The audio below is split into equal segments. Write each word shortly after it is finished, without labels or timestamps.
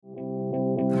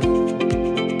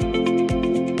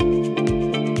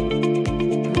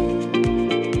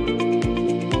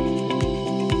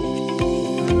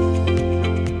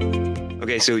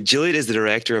so Juliet is the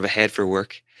director of Ahead for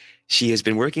Work. She has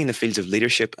been working in the fields of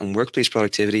leadership and workplace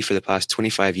productivity for the past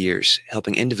 25 years,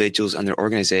 helping individuals and their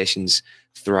organizations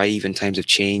thrive in times of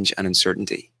change and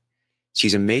uncertainty.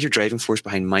 She's a major driving force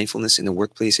behind mindfulness in the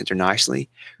workplace internationally,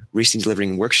 recently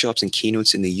delivering workshops and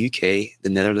keynotes in the UK, the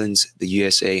Netherlands, the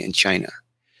USA, and China.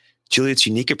 Juliet's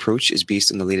unique approach is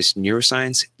based on the latest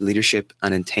neuroscience, leadership,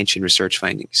 and intention research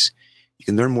findings. You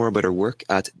can learn more about her work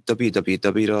at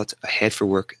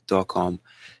www.aheadforwork.com.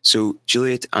 So,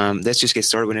 Juliet, let's just get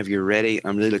started whenever you're ready.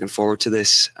 I'm really looking forward to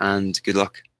this, and good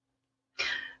luck.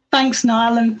 Thanks,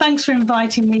 Niall, and thanks for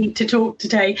inviting me to talk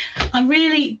today. I'm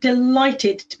really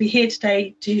delighted to be here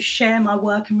today to share my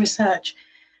work and research.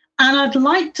 And I'd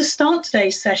like to start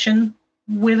today's session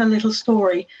with a little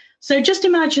story. So just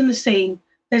imagine the scene.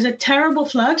 There's a terrible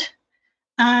flood,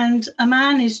 and a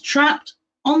man is trapped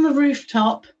on the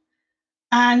rooftop,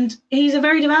 and he's a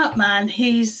very devout man.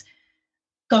 He's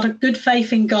got a good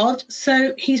faith in God,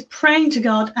 so he's praying to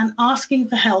God and asking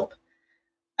for help.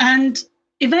 And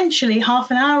eventually,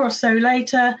 half an hour or so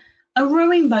later, a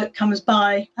rowing boat comes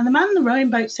by, and the man in the rowing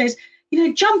boat says,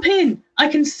 jump in, I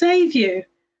can save you.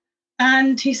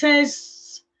 And he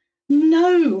says,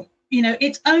 no,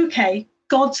 it's okay,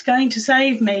 God's going to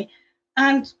save me.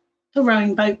 And the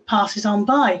rowing boat passes on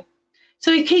by.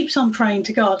 So he keeps on praying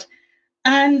to God.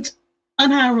 And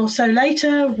an hour or so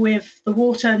later, with the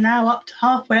water now up to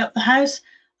halfway up the house,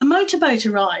 a motorboat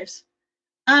arrives.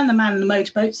 And the man in the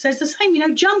motorboat says the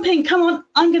same, jump in, come on,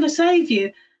 I'm going to save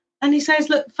you. And he says,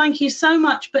 look, thank you so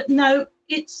much, but no,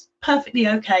 it's perfectly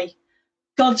okay.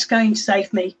 God's going to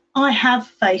save me. I have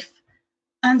faith.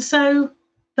 And so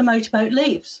the motorboat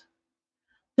leaves.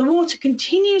 The water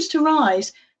continues to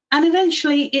rise, and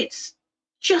eventually it's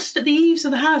just at the eaves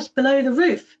of the house below the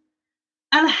roof.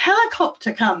 And a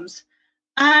helicopter comes,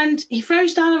 and he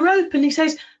throws down a rope and he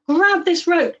says, grab this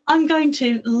rope, I'm going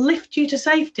to lift you to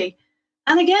safety.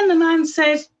 And again, the man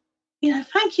says,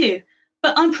 thank you,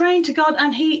 but I'm praying to God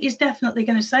and he is definitely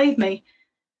going to save me.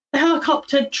 The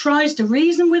helicopter tries to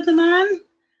reason with the man,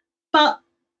 but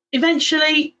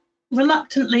eventually,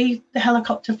 reluctantly, the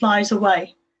helicopter flies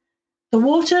away. The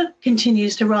water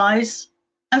continues to rise,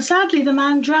 and sadly, the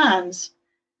man drowns.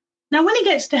 Now, when he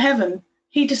gets to heaven,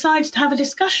 he decides to have a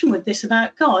discussion with this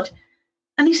about God.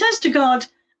 And he says to God,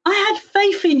 I had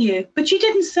faith in you, but you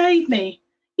didn't save me.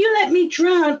 You let me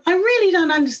drown. I really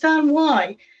don't understand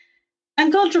why.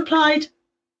 And God replied,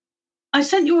 I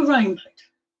sent you a rowing boat.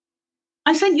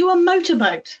 I sent you a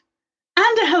motorboat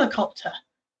and a helicopter.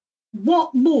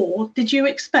 What more did you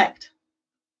expect?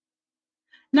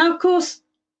 Now, of course,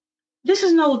 this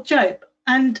is an old joke,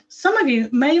 and some of you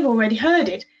may have already heard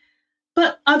it,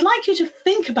 but I'd like you to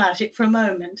think about it for a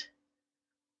moment.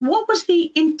 What was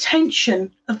the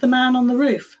intention of the man on the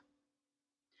roof?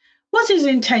 Was his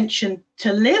intention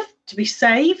to live, to be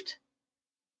saved,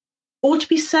 or to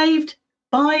be saved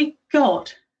by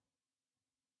God?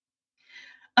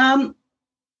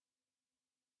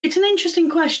 It's an interesting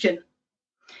question.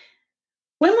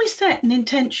 When we set an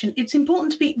intention, it's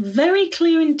important to be very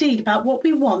clear indeed about what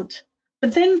we want,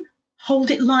 but then hold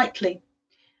it lightly.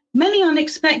 Many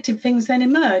unexpected things then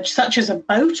emerge, such as a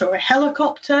boat or a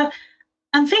helicopter,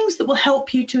 and things that will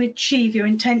help you to achieve your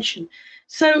intention.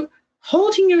 So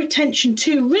holding your attention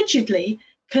too rigidly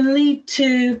can lead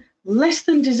to less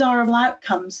than desirable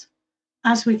outcomes,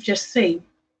 as we've just seen.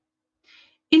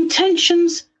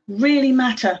 Intentions really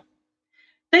matter.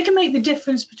 They can make the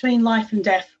difference between life and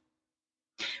death.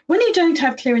 When you don't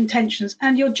have clear intentions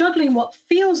and you're juggling what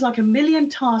feels like a million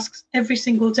tasks every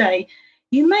single day,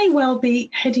 you may well be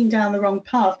heading down the wrong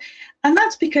path. And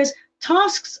that's because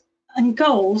tasks and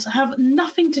goals have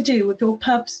nothing to do with your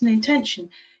purpose and intention.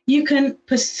 You can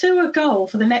pursue a goal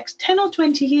for the next 10 or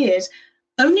 20 years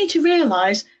only to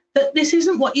realize that this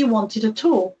isn't what you wanted at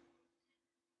all.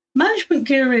 Management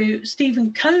guru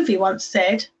Stephen Covey once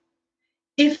said,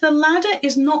 if the ladder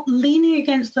is not leaning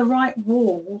against the right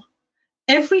wall,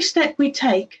 every step we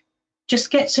take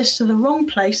just gets us to the wrong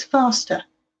place faster.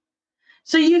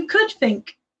 So you could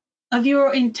think of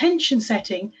your intention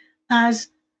setting as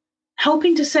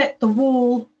helping to set the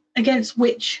wall against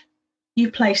which you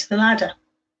place the ladder.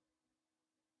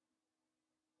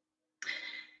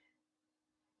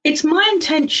 It's my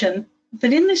intention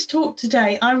that in this talk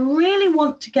today, I really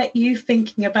want to get you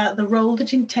thinking about the role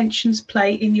that intentions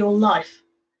play in your life.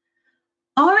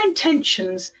 Are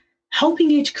intentions helping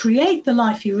you to create the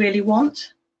life you really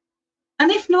want? And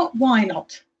if not, why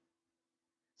not?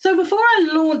 So before I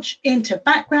launch into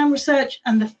background research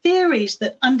and the theories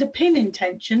that underpin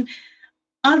intention,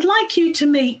 I'd like you to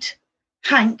meet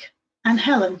Hank and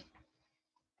Helen.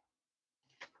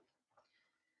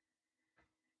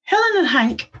 Helen and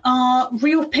Hank are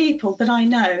real people that I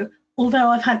know, although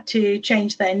I've had to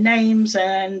change their names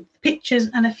and pictures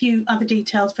and a few other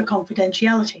details for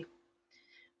confidentiality.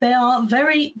 They are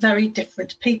very, very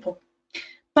different people.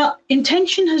 But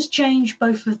intention has changed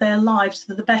both of their lives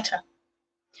for the better.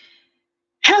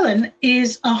 Helen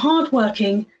is a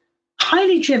hardworking,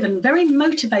 highly driven, very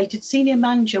motivated senior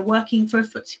manager working for a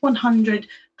FTSE 100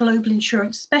 global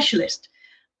insurance specialist.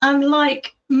 And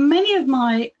like many of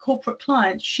my corporate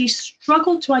clients, she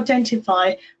struggled to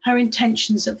identify her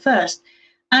intentions at first.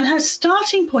 And her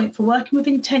starting point for working with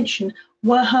intention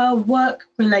were her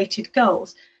work-related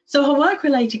goals. So her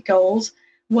work-related goals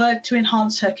were to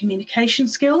enhance her communication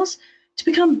skills, to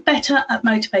become better at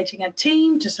motivating her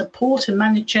team, to support and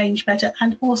manage change better,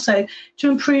 and also to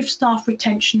improve staff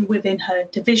retention within her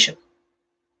division.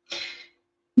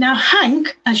 Now,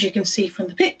 Hank, as you can see from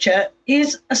the picture,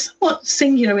 is a somewhat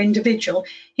singular individual.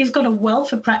 He's got a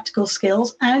wealth of practical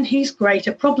skills and he's great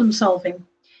at problem solving.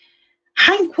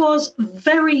 Hank was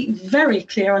very, very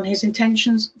clear on his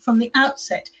intentions from the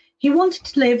outset. He wanted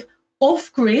to live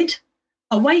off-grid,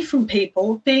 away from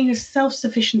people, being as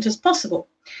self-sufficient as possible.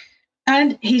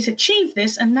 And he's achieved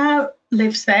this and now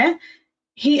lives there.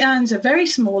 He earns a very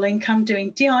small income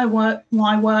doing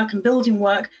DIY work and building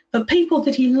work for people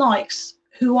that he likes,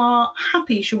 who are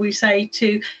happy, shall we say,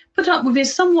 to put up with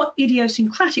his somewhat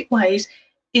idiosyncratic ways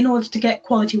in order to get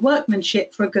quality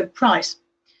workmanship for a good price.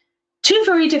 Two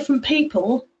very different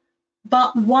people,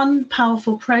 but one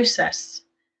powerful process.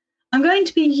 I'm going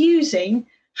to be using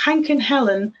Hank and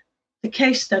Helen, the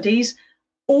case studies,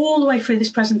 all the way through this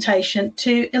presentation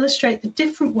to illustrate the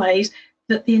different ways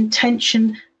that the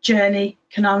intention journey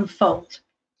can unfold.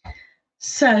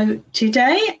 So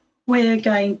today we're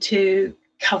going to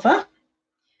cover,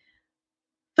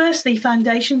 firstly,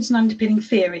 foundations and underpinning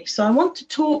theory. So I want to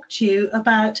talk to you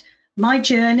about my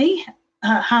journey,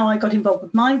 how I got involved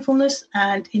with mindfulness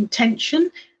and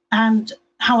intention, and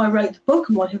how I wrote the book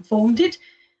and what informed it.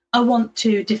 I want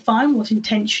to define what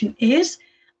intention is,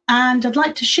 and I'd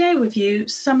like to share with you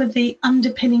some of the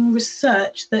underpinning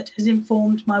research that has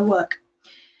informed my work.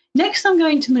 Next, I'm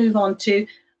going to move on to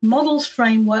models,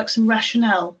 frameworks, and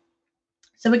rationale.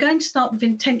 So we're going to start with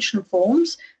intention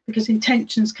forms, because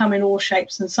intentions come in all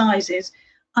shapes and sizes.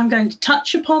 I'm going to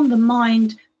touch upon the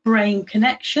mind-brain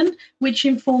connection, which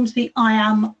informs the I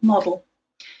am model.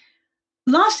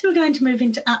 Lastly, we're going to move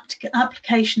into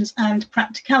applications and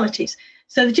practicalities.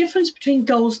 So the difference between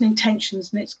goals and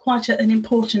intentions, and it's quite an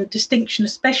important distinction,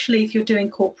 especially if you're doing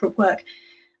corporate work.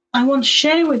 I want to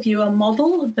share with you a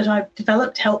model that I've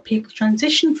developed to help people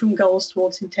transition from goals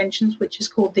towards intentions, which is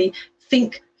called the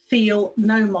Think, Feel,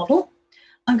 Know model.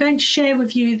 I'm going to share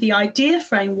with you the IDEA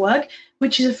framework,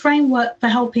 which is a framework for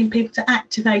helping people to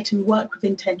activate and work with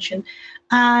intention,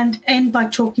 and end by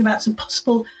talking about some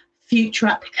possible future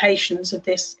applications of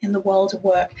this in the world of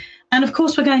work. And of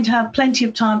course, we're going to have plenty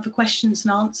of time for questions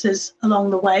and answers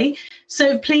along the way.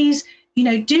 So please,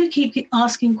 do keep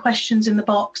asking questions in the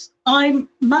box. I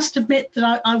must admit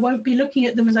that I won't be looking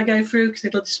at them as I go through because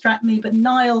it'll distract me, but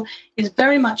Niall is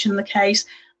very much in the case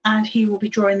and he will be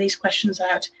drawing these questions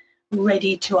out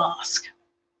ready to ask.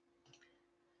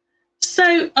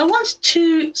 So I want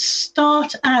to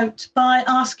start out by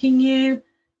asking you,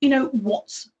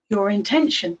 what's your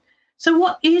intention? So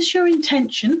what is your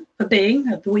intention for being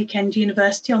at the Weekend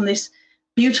University on this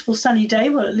beautiful sunny day?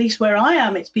 Well, at least where I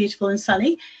am, it's beautiful and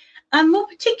sunny. And more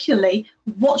particularly,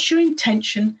 what's your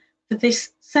intention for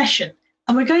this session?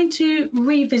 And we're going to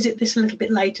revisit this a little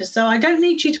bit later. So I don't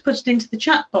need you to put it into the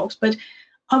chat box, but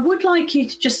I would like you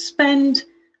to just spend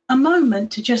a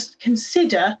moment to just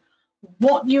consider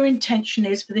what your intention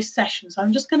is for this session. So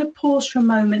I'm just going to pause for a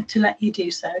moment to let you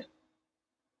do so.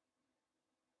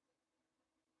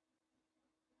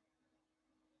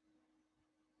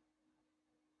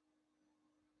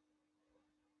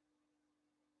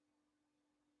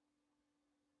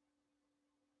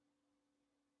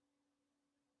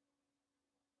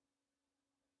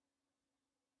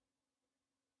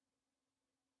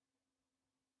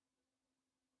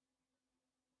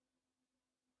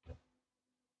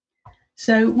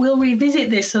 So we'll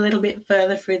revisit this a little bit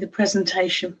further through the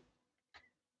presentation.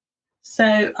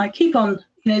 So I keep on,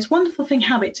 it's a wonderful thing,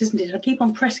 habits, isn't it? I keep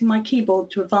on pressing my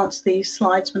keyboard to advance these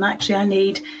slides when actually I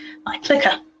need my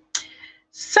clicker.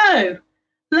 So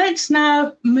let's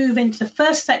now move into the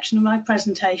first section of my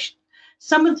presentation,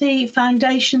 some of the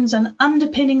foundations and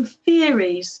underpinning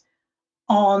theories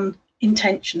on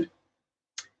intention.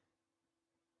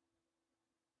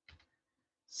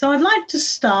 So I'd like to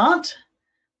start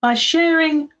by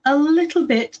sharing a little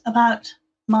bit about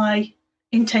my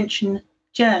intention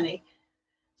journey.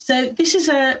 So this is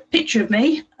a picture of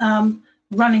me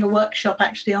running a workshop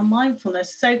actually on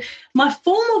mindfulness. So my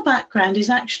formal background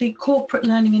is actually corporate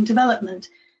learning and development.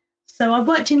 So I've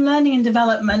worked in learning and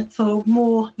development for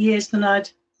more years than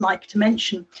I'd like to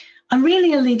mention. I'm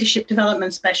really a leadership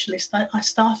development specialist. I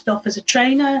started off as a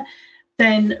trainer,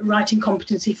 then writing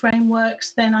competency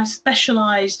frameworks. Then I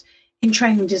specialised in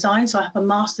training design. So I have a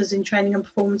master's in training and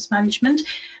performance management.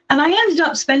 And I ended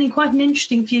up spending quite an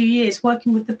interesting few years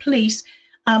working with the police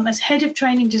as head of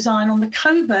training design on the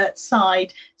covert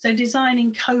side. So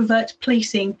designing covert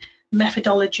policing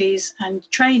methodologies and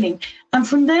training. And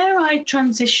from there, I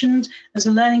transitioned as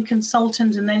a learning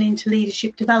consultant and then into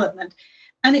leadership development.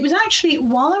 And it was actually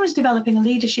while I was developing a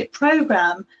leadership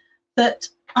program that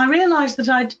I realized that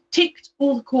I'd ticked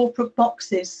all the corporate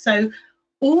boxes. So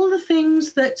all the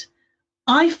things that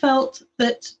I felt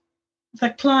that the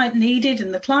client needed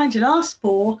and the client had asked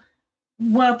for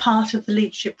were part of the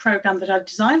leadership program that I'd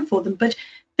designed for them. But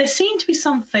there seemed to be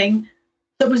something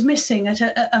that was missing at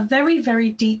a very,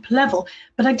 very deep level.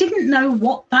 But I didn't know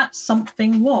what that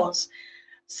something was.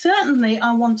 Certainly,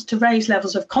 I wanted to raise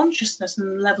levels of consciousness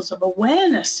and levels of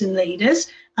awareness in leaders,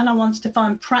 and I wanted to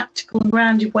find practical and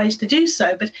grounded ways to do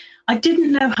so, but I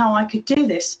didn't know how I could do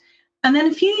this. And then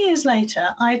a few years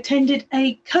later, I attended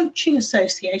a coaching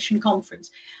association conference,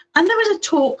 and there was a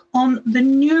talk on the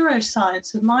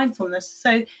neuroscience of mindfulness,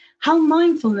 so how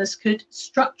mindfulness could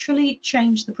structurally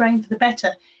change the brain for the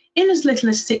better in as little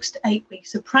as 6 to 8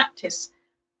 weeks of practice.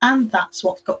 And that's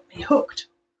what got me hooked.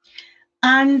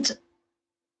 And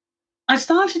I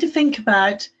started to think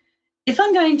about, if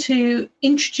I'm going to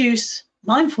introduce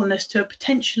mindfulness to a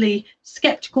potentially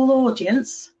skeptical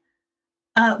audience,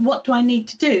 what do I need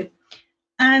to do?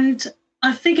 And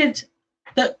I figured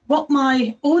that what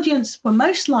my audience were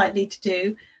most likely to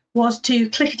do was to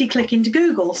clickety-click into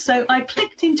Google. So I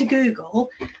clicked into Google,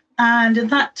 and at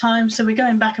that time, so we're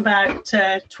going back about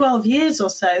 12 years or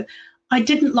so, I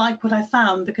didn't like what I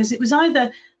found because it was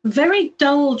either very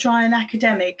dull, dry and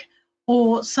academic,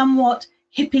 or somewhat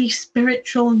hippie,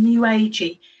 spiritual, new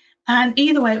agey. And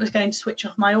either way, it was going to switch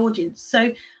off my audience.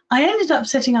 So I ended up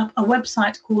setting up a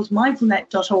website called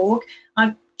mindfulnet.org.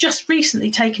 I've just recently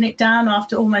taken it down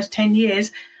after almost 10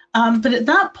 years. But at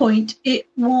that point, it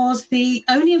was the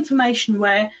only information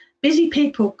where busy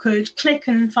people could click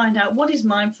and find out what is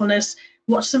mindfulness,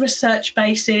 what's the research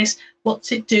basis,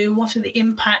 what's it do, what are the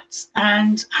impacts,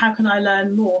 and how can I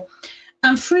learn more?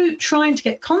 And through trying to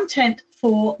get content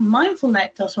for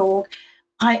mindfulnet.org,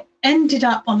 I ended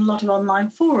up on a lot of online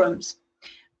forums.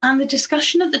 And the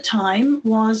discussion at the time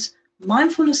was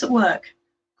mindfulness at work.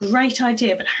 Great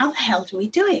idea, but how the hell do we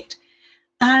do it?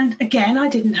 And again, I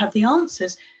didn't have the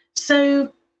answers.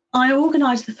 So I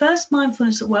organised the first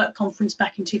Mindfulness at Work conference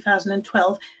back in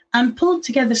 2012 and pulled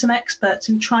together some experts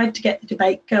and tried to get the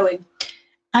debate going.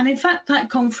 And in fact, that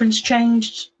conference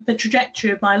changed the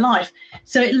trajectory of my life.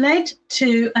 So it led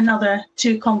to another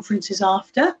 2 conferences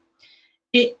after.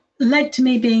 It led to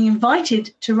me being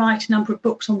invited to write a number of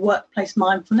books on workplace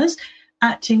mindfulness,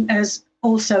 acting as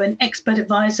also an expert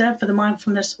advisor for the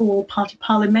Mindfulness All Party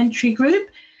Parliamentary Group,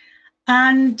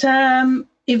 and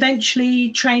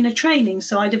eventually trainer training.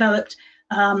 So I developed,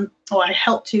 or I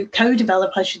helped to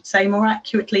co-develop, I should say more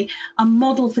accurately, a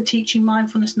model for teaching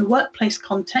mindfulness in the workplace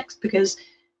context, because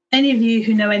any of you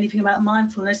who know anything about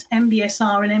mindfulness,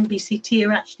 MBSR and MBCT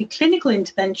are actually clinical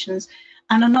interventions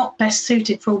and are not best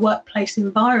suited for a workplace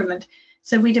environment.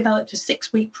 So we developed a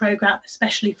 6-week program,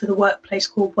 especially for the workplace,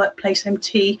 called Workplace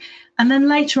MT. And then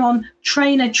later on,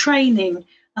 trainer training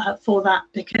for that,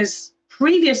 because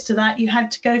previous to that, you had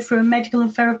to go through a medical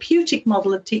and therapeutic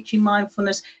model of teaching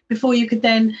mindfulness before you could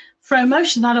then throw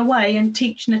most of that away and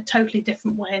teach in a totally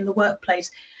different way in the workplace.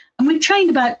 And we trained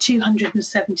about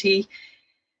 270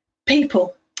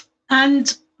 people.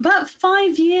 And about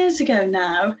 5 years ago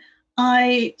now,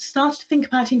 I started to think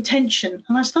about intention,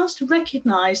 and I started to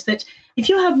recognize that if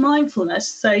you have mindfulness,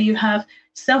 so you have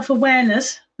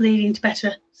self-awareness leading to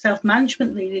better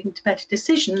self-management, leading to better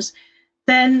decisions,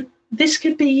 then this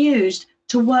could be used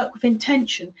to work with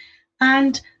intention.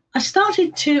 And I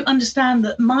started to understand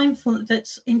that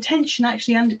that intention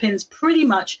actually underpins pretty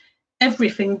much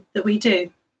everything that we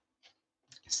do.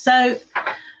 So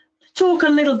talk a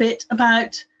little bit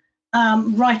about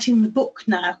writing the book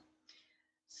now.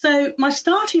 So my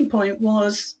starting point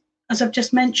was, as I've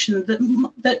just mentioned,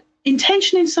 that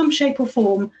intention in some shape or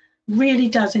form really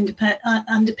does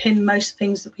underpin most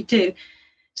things that we do.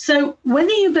 So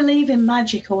whether you believe in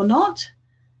magic or not,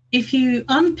 if you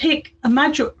unpick a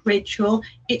magic ritual,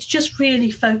 it's just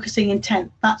really focusing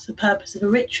intent. That's the purpose of a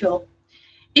ritual.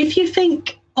 If you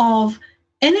think of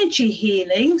energy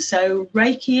healing, so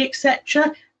Reiki,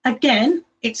 etc., Again,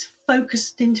 it's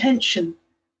focused intention.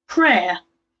 Prayer,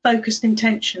 focused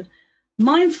intention.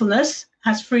 Mindfulness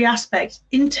has three aspects: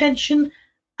 intention,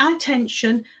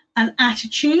 attention, and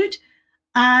attitude.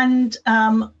 And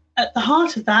at the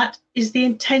heart of that is the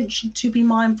intention to be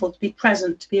mindful, to be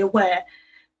present, to be aware.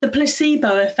 The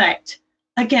placebo effect,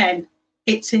 again,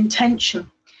 it's intention.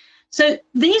 So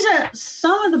these are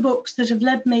some of the books that have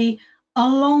led me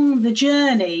along the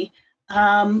journey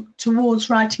towards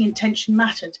writing Intention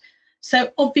Mattered.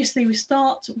 So obviously we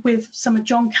start with some of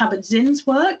John Kabat-Zinn's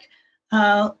work,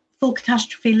 Full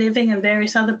Catastrophe Living and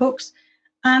various other books.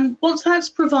 And what that's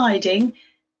providing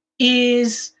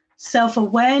is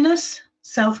self-awareness,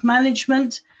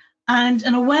 self-management, and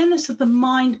an awareness of the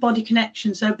mind-body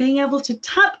connection. So being able to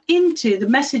tap into the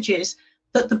messages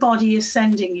that the body is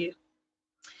sending you.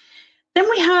 Then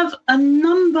we have a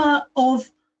number of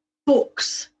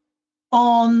books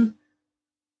on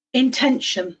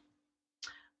intention.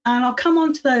 And I'll come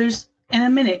on to those in a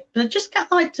minute, but I just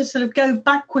like to sort of go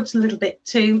backwards a little bit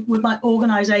with my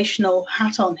organizational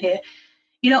hat on here.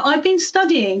 I've been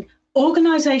studying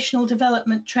organizational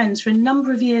development trends for a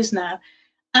number of years now,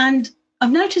 and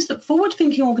I've noticed that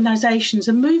forward-thinking organizations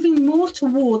are moving more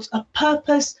towards a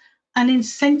purpose and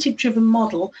incentive-driven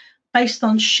model based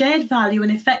on shared value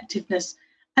and effectiveness.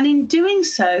 And in doing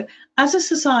so, as a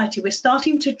society, we're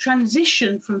starting to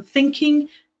transition from thinking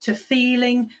to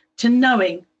feeling to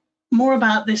knowing. More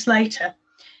about this later.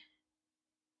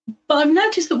 But I've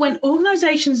noticed that when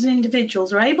organizations and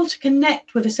individuals are able to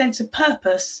connect with a sense of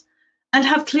purpose and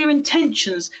have clear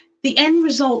intentions, the end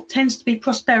result tends to be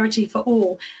prosperity for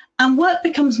all. And work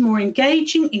becomes more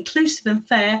engaging, inclusive, and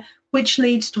fair, which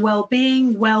leads to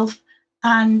well-being, wealth,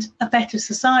 and a better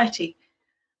society.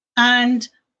 And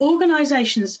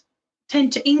organizations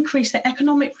tend to increase their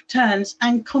economic returns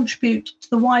and contribute to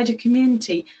the wider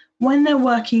community when they're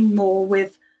working more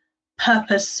with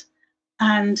purpose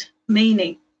and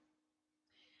meaning.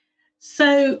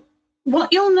 So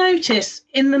what you'll notice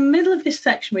in the middle of this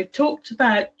section, we've talked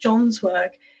about John's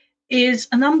work, is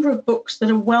a number of books that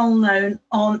are well known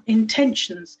on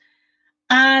intentions.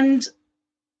 And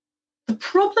the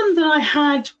problem that I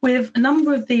had with a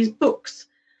number of these books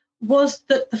was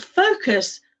that the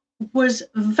focus was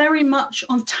very much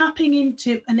on tapping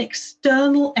into an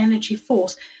external energy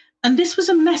force. And this was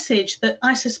a message that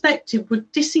I suspected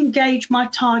would disengage my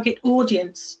target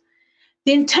audience.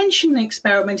 The Intention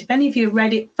Experiment, if any of you have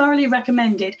read it, thoroughly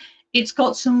recommended. It's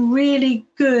got some really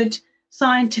good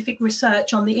scientific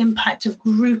research on the impact of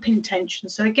group intention.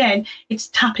 So again, it's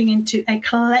tapping into a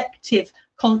collective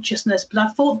consciousness. But I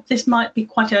thought this might be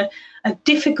quite a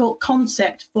difficult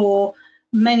concept for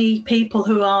many people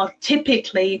who are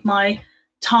typically my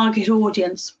target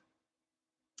audience.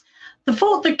 The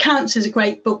Thought That Counts is a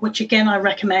great book, which again I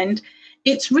recommend.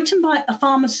 It's written by a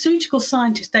pharmaceutical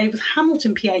scientist, David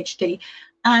Hamilton, PhD,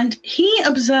 and he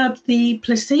observed the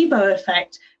placebo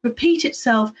effect repeat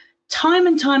itself time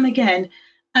and time again.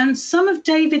 And some of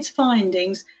David's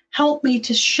findings helped me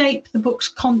to shape the book's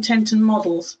content and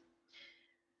models.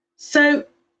 So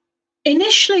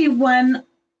initially, when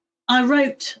I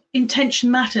wrote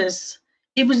Intention Matters,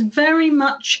 it was very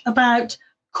much about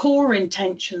core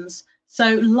intentions.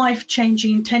 So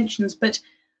life-changing intentions. But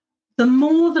the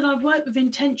more that I've worked with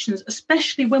intentions,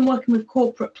 especially when working with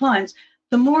corporate clients,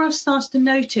 the more I've started to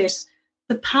notice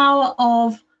the power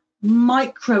of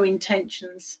micro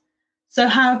intentions. So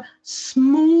how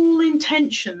small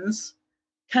intentions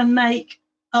can make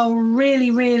a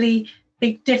really, really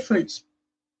big difference.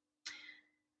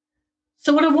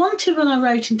 So what I wanted when I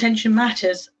wrote Intention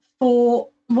Matters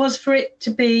was for it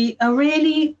to be a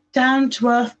really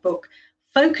down-to-earth book,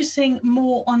 focusing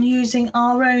more on using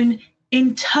our own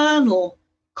internal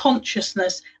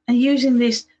consciousness and using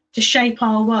this to shape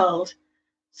our world.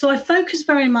 So I focus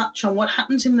very much on what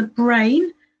happens in the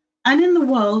brain and in the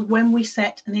world when we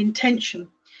set an intention.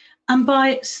 And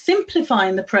by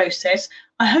simplifying the process,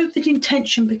 I hope that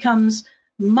intention becomes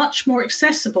much more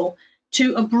accessible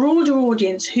to a broader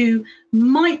audience who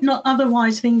might not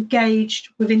otherwise have engaged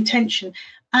with intention.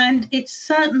 And it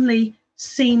certainly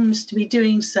seems to be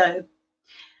doing so.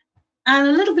 And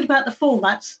a little bit about the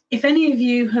formats. If any of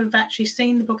you have actually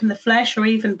seen the book in the flesh or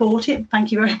even bought it,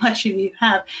 thank you very much if you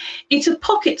have. It's a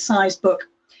pocket-sized book.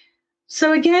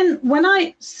 So again, when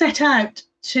I set out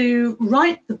to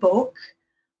write the book,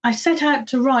 I set out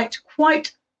to write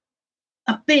quite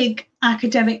a big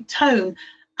academic tone,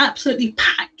 absolutely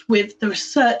packed with the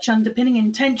research underpinning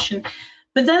intention.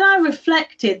 But then I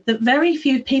reflected that very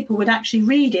few people would actually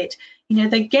read it.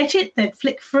 They'd get it, they'd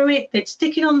flick through it, they'd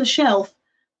stick it on the shelf,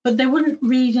 but they wouldn't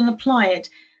read and apply it.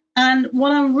 And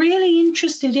what I'm really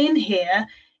interested in here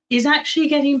is actually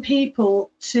getting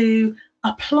people to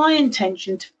apply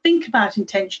intention, to think about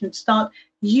intention, and start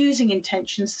using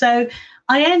intention. So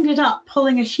I ended up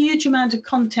pulling a huge amount of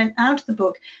content out of the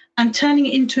book and turning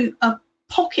it into a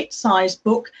pocket-sized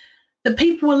book that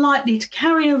people were likely to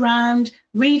carry around,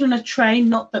 read on a train.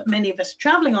 Not that many of us are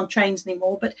traveling on trains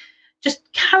anymore, but just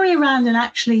carry around and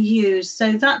actually use.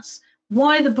 So that's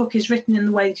why the book is written in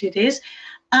the way that it is.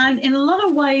 And in a lot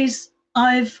of ways,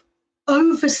 I've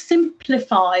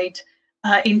oversimplified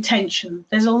intention.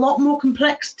 There's a lot more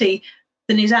complexity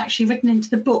than is actually written into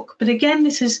the book. But again,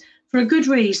 this is for a good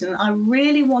reason. I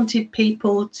really wanted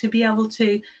people to be able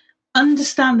to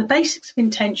understand the basics of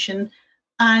intention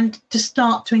and to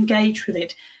start to engage with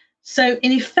it. So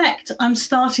in effect, I'm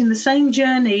starting the same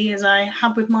journey as I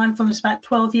had with mindfulness about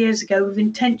 12 years ago with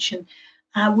intention,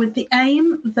 with the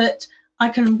aim that I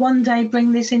can one day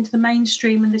bring this into the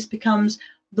mainstream and this becomes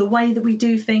the way that we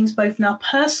do things, both in our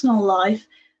personal life,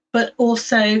 but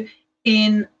also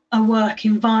in a work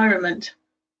environment.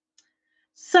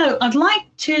 So I'd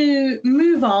like to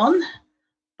move on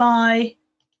by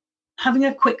having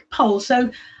a quick poll.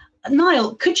 So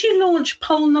Niall, could you launch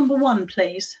poll number 1,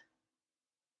 please?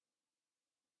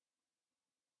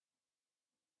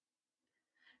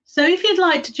 So if you'd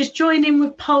like to just join in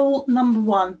with poll number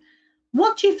 1,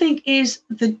 what do you think is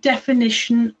the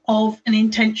definition of an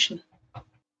intention?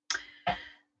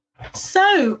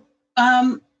 So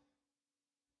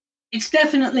it's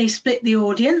definitely split the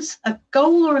audience. A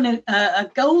goal or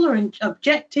an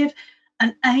objective,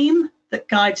 an aim that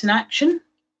guides an action,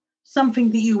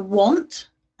 something that you want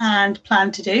and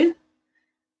plan to do,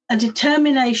 a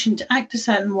determination to act a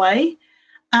certain way,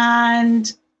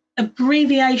 and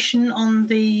abbreviation on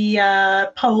the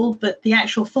poll, but the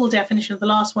actual full definition of the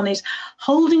last one is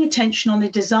holding attention on a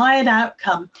desired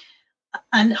outcome.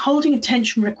 And holding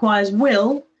attention requires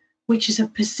will, which is a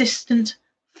persistent,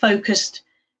 focused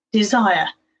desire.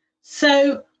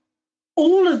 So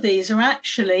all of these are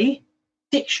actually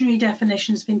dictionary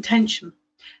definitions of intention.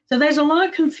 So there's a lot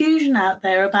of confusion out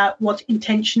there about what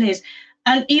intention is.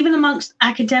 And even amongst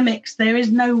academics, there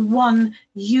is no one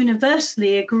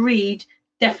universally agreed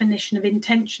definition of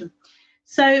intention.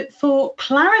 So for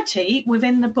clarity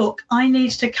within the book, I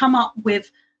need to come up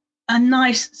with a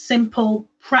nice, simple,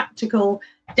 practical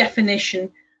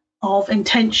definition of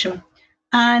intention.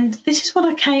 And this is what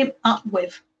I came up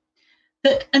with,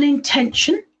 that an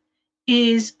intention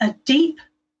is a deep,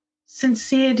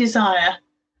 sincere desire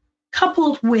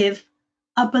coupled with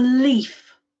a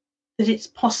belief that it's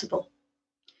possible.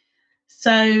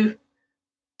 So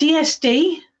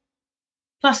DSD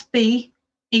plus B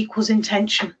equals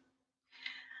intention.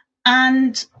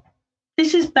 And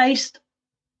this is based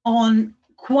on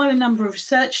quite a number of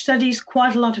research studies,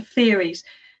 quite a lot of theories.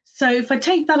 So if I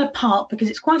take that apart, because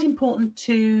it's quite important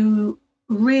to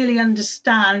really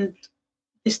understand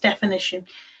this definition.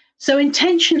 So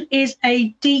intention is a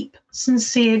deep,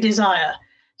 sincere desire.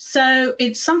 So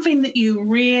it's something that you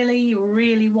really,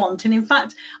 really want. And in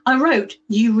fact, I wrote,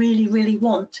 you really, really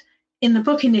want in the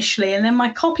book initially. And then my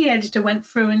copy editor went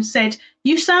through and said,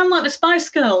 you sound like the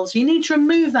Spice Girls. You need to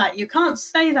remove that. You can't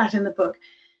say that in the book.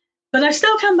 But I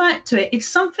still come back to it. It's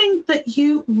something that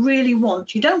you really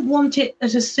want. You don't want it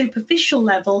at a superficial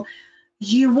level.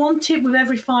 You want it with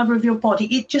every fiber of your body.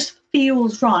 It just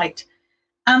feels right.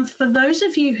 And for those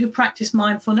of you who practice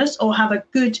mindfulness or have a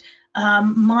good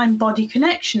mind-body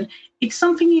connection, it's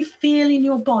something you feel in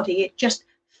your body. It just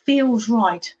feels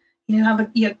right. You have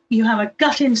a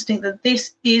gut instinct that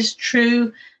this is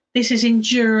true, this is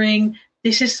enduring,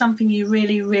 this is something you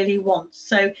really, really want.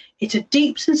 So it's a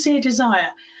deep, sincere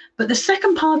desire. But the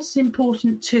second part is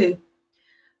important too,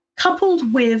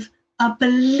 coupled with a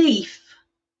belief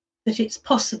that it's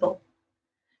possible.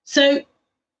 So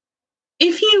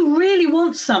if you really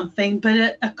want something, but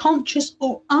at a conscious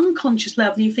or unconscious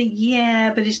level, you think,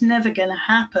 yeah, but it's never going to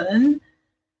happen,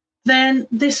 then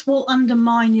this will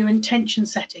undermine your intention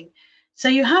setting. So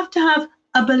you have to have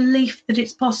a belief that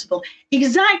it's possible.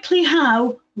 Exactly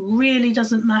how really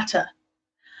doesn't matter.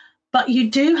 But you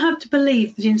do have to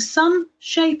believe that in some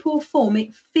shape or form,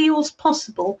 it feels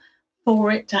possible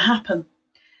for it to happen.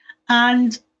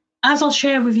 And as I'll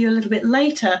share with you a little bit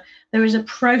later, there is a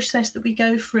process that we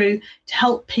go through to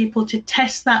help people to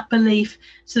test that belief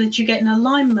so that you get an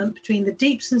alignment between the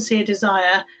deep, sincere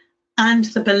desire and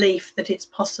the belief that it's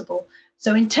possible.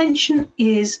 So intention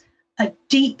is a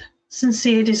deep,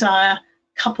 sincere desire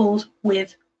coupled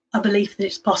with a belief that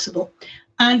it's possible.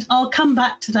 And I'll come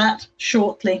back to that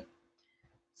shortly.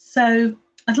 So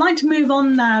I'd like to move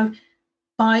on now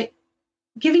by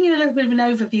giving you a little bit of an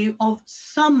overview of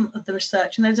some of the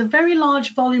research. And there's a very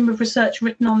large volume of research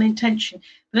written on intention,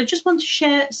 but I just want to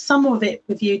share some of it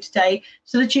with you today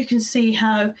so that you can see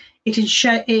how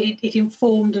it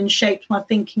informed and shaped my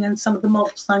thinking and some of the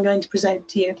models I'm going to present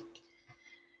to you.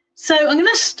 So I'm going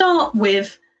to start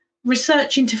with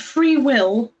research into free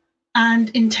will and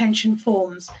intention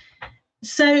forms.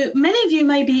 So many of you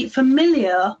may be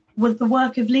familiar with the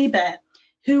work of Liebert,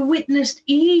 who witnessed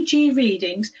EEG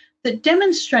readings that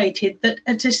demonstrated that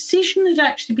a decision had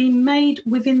actually been made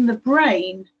within the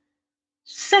brain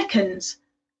seconds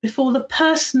before the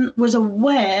person was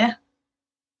aware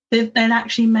that they'd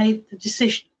actually made the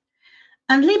decision.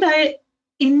 And Liebert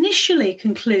initially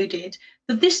concluded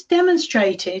that this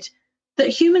demonstrated that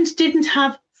humans didn't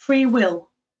have free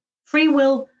will. Free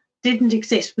will didn't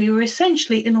exist. We were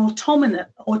essentially an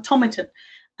automaton,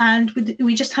 and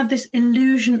we just had this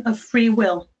illusion of free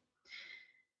will.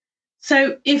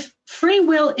 So if free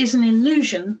will is an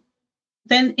illusion,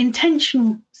 then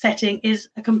intention setting is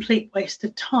a complete waste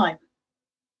of time.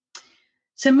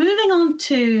 So moving on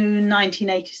to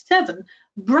 1987,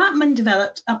 Bratman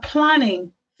developed a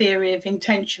planning theory of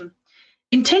intention.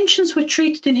 Intentions were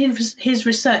treated in his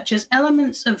research as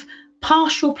elements of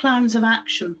partial plans of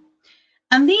action.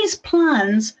 And these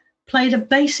plans played a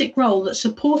basic role that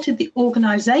supported the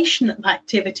organization of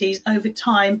activities over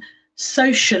time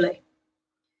socially.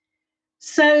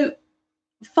 So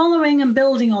following and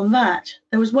building on that,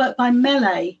 there was work by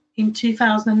Melee in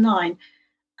 2009.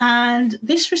 And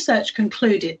this research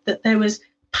concluded that there was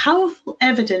powerful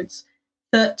evidence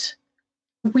that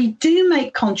we do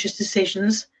make conscious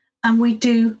decisions and we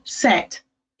do set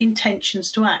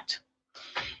intentions to act.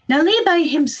 Now, Liebert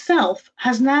himself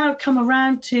has now come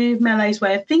around to Melee's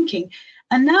way of thinking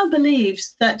and now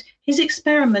believes that his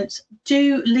experiments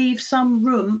do leave some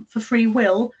room for free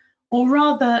will, or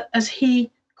rather, as he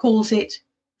calls it,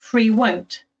 free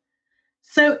won't.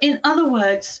 So in other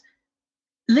words,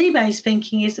 Lieber's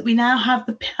thinking is that we now have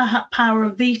the power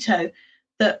of veto,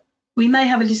 that we may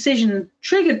have a decision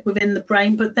triggered within the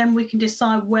brain, but then we can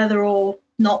decide whether or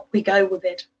not we go with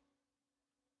it.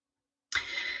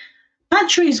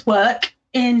 Battery's work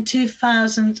in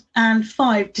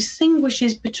 2005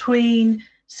 distinguishes between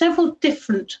several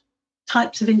different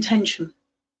types of intention.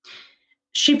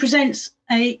 She presents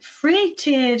a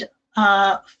three-tiered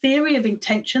theory of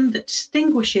intention that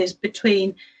distinguishes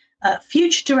between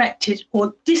future-directed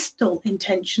or distal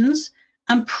intentions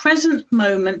and present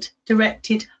moment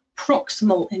directed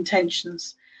proximal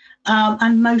intentions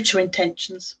and motor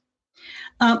intentions.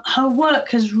 Her work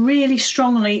has really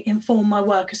strongly informed my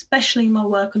work, especially my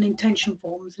work on intention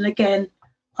forms. And again,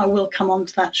 I will come on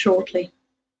to that shortly.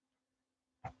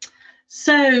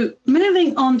 So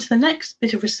moving on to the next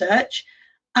bit of research,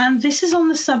 and this is on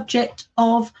the subject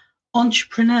of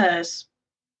entrepreneurs.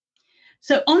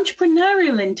 So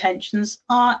entrepreneurial intentions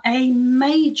are a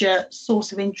major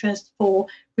source of interest for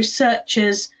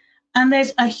researchers, and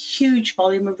there's a huge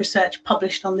volume of research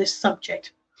published on this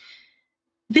subject.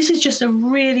 This is just a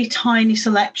really tiny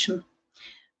selection.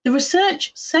 The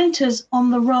research centres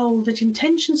on the role that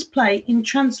intentions play in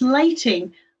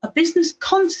translating a business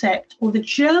concept or the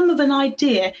germ of an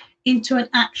idea into an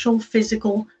actual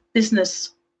physical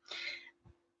business.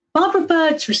 Barbara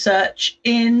Bird's research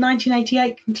in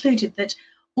 1988 concluded that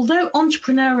although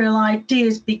entrepreneurial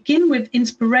ideas begin with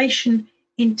inspiration,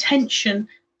 intention,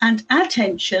 and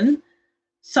attention,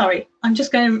 sorry, I'm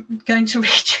just going to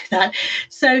read you that.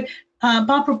 So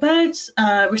Barbara Bird's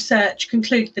research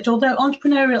concluded that although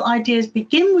entrepreneurial ideas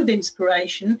begin with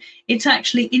inspiration, it's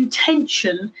actually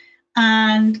intention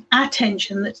and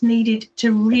attention that's needed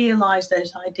to realise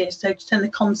those ideas, so to turn the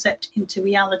concept into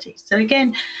reality. So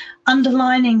again,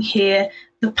 underlining here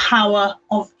the power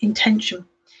of intention.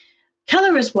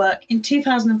 Kellerer's work in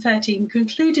 2013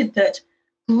 concluded that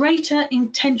greater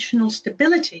intentional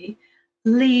stability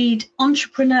lead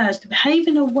entrepreneurs to behave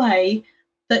in a way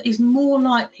that is more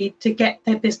likely to get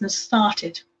their business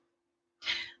started.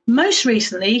 Most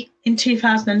recently, in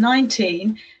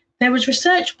 2019, there was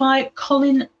research by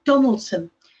Colin Donaldson,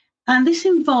 and this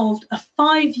involved a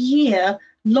 5-year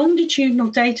longitudinal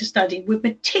data study with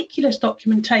meticulous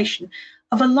documentation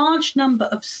of a large number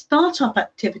of startup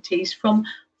activities from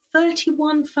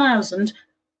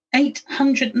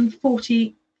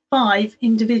 31,845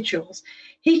 individuals.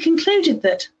 He concluded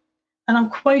that, and I'm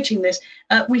quoting this,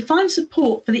 we find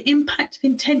support for the impact of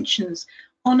intentions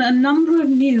on a number of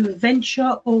new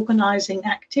venture organising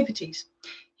activities.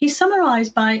 He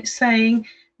summarised by saying,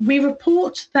 we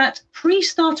report that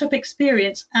pre-startup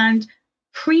experience and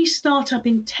pre-startup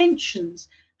intentions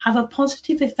have a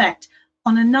positive effect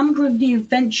on a number of new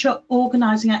venture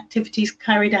organising activities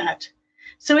carried out.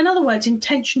 So in other words,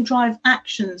 intention drive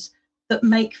actions that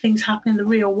make things happen in the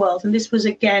real world. And this was,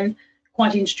 again,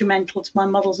 quite instrumental to my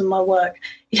models and my work.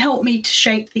 It helped me to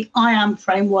shape the I Am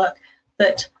framework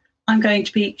that I'm going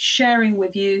to be sharing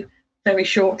with you very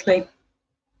shortly.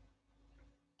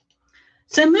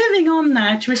 So moving on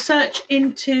now to research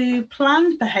into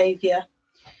planned behaviour.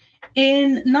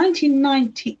 In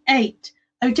 1998,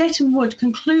 Odette and Wood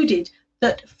concluded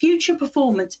that future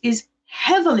performance is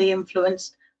heavily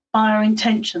influenced by our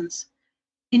intentions.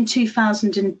 In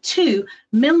 2002,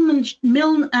 Milne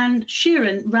and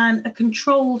Sheeran ran a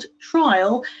controlled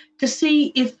trial to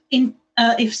see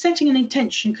if setting an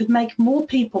intention could make more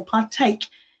people partake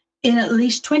in at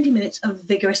least 20 minutes of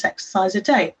vigorous exercise a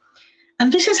day.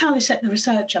 And this is how they set the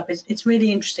research up. It's really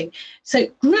interesting. So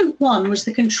group one was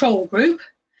the control group,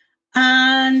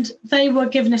 and they were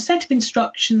given a set of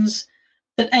instructions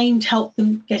that aimed to help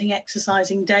them getting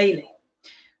exercising daily.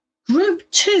 Group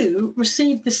two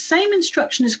received the same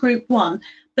instruction as group one,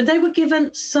 but they were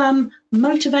given some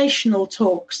motivational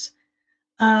talks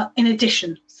in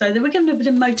addition. So they were given a bit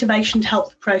of motivation to help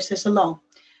the process along.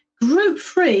 Group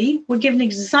three were given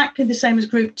exactly the same as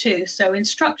group two, so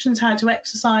instructions how to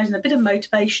exercise and a bit of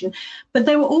motivation, but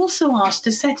they were also asked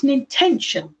to set an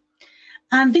intention.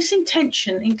 And this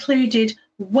intention included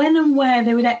when and where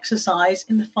they would exercise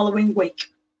in the following week.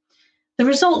 The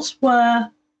results were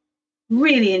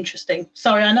really interesting.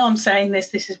 Sorry, I know I'm saying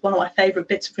this is one of my favourite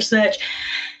bits of research.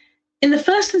 In the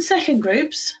first and second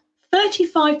groups,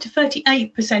 35 to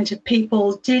 38% of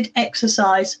people did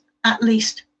exercise at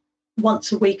least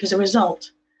once a week as a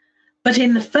result. But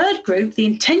in the third group, the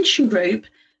intention group,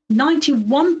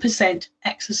 91%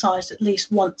 exercised at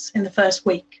least once in the first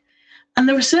week. And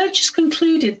the researchers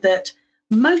concluded that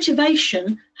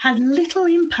motivation had little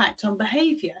impact on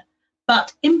behaviour,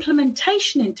 but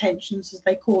implementation intentions, as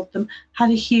they called them,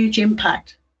 had a huge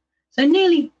impact. So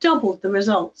nearly doubled the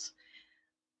results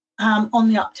on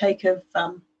the uptake of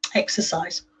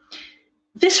exercise.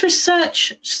 This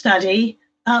research study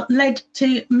led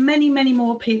to many, many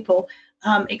more people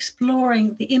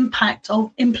exploring the impact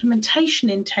of implementation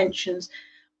intentions,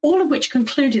 all of which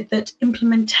concluded that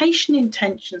implementation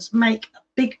intentions make a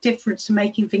big difference to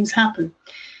making things happen.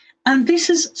 And this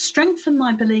has strengthened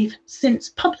my belief since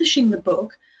publishing the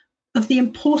book of the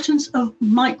importance of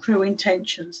micro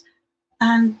intentions,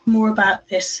 and more about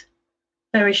this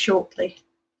very shortly.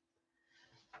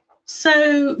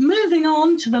 So moving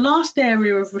on to the last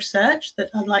area of research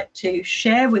that I'd like to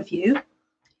share with you,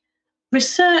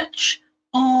 research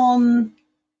on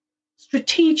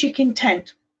strategic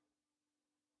intent.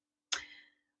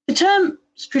 The term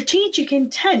strategic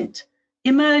intent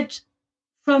emerged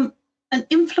from an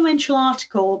influential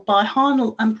article by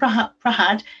Harnell and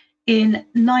Prahad in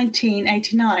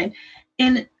 1989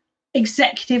 in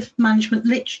executive management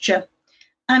literature,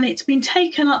 and it's been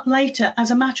taken up later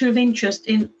as a matter of interest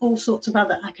in all sorts of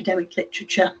other academic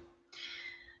literature.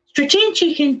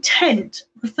 Strategic intent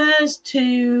refers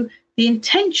to the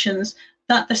intentions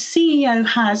that the CEO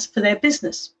has for their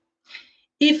business.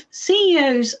 If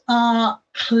CEOs are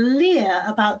clear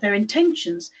about their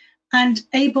intentions and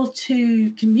able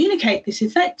to communicate this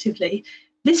effectively,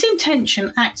 this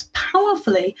intention acts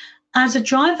powerfully as a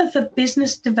driver for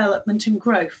business development and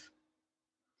growth.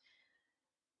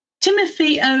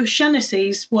 Timothy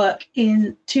O'Shaughnessy's work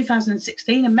in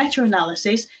 2016, a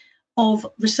meta-analysis of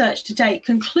research to date,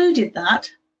 concluded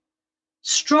that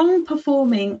strong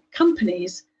performing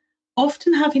companies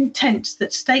often have intents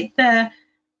that state their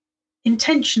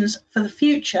intentions for the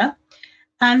future,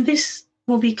 and this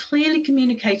will be clearly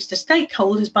communicated to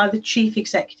stakeholders by the Chief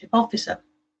Executive Officer.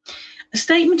 A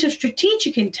statement of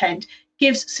strategic intent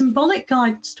gives symbolic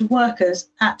guidance to workers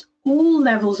at all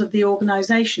levels of the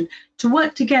organisation to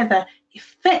work together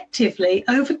effectively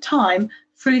over time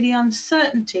through the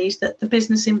uncertainties that the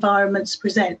business environments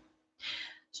present.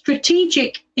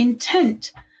 Strategic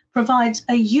intent provides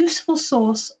a useful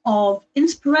source of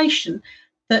inspiration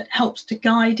that helps to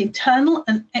guide internal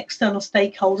and external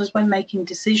stakeholders when making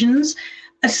decisions,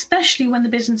 especially when the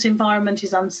business environment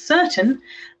is uncertain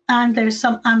and there is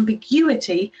some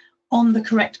ambiguity on the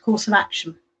correct course of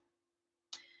action.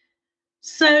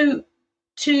 So,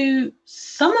 to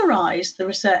summarise the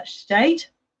research to date,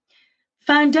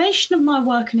 foundation of my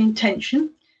work and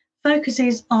intention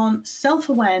focuses on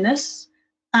self-awareness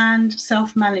and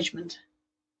self-management.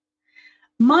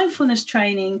 Mindfulness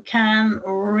training can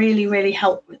really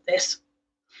help with this.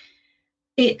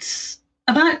 It's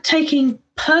about taking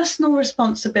personal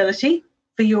responsibility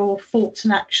for your thoughts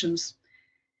and actions.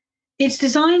 It's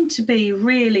designed to be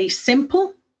really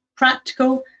simple,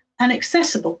 practical, and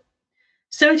accessible.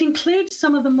 So it includes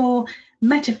some of the more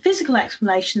metaphysical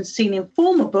explanations seen in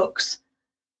former books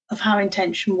of how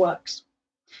intention works.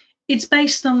 It's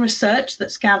based on research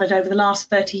that's gathered over the last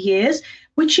 30 years,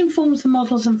 which informs the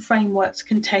models and frameworks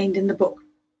contained in the book.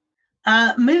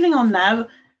 Moving on now,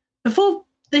 before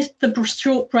the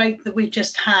short break that we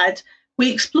just had,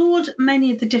 we explored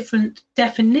many of the different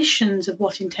definitions of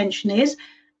what intention is,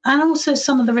 and also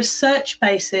some of the research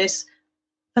basis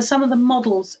for some of the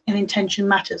models in intention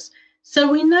matters.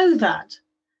 So we know that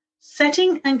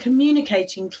setting and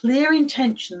communicating clear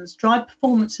intentions drive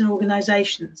performance in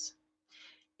organizations.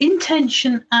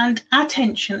 Intention and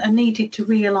attention are needed to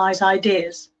realize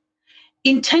ideas.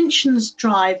 Intentions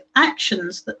drive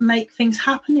actions that make things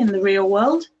happen in the real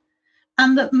world,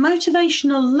 and that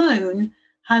motivation alone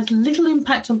has little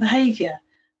impact on behavior,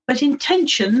 but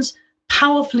intentions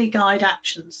powerfully guide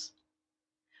actions.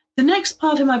 The next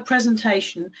part of my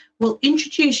presentation will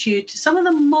introduce you to some of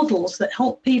the models that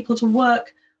help people to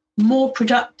work more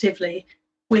productively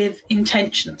with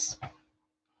intentions.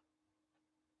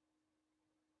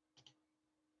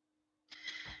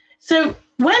 So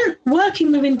when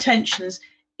working with intentions,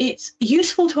 it's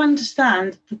useful to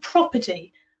understand the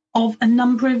property of a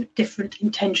number of different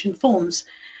intention forms.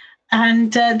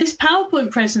 And this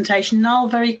PowerPoint presentation, Niall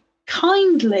very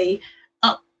kindly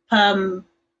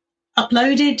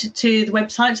uploaded to the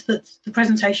website so that the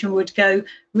presentation would go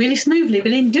really smoothly.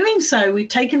 But in doing so, we've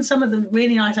taken some of the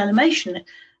really nice animation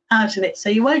out of it. So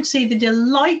you won't see the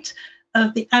delight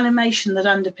of the animation that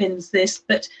underpins this.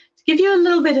 But to give you a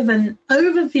little bit of an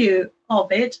overview of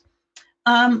it,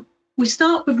 we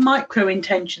start with micro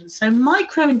intentions. So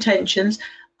micro intentions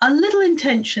are little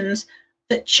intentions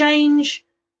that change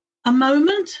a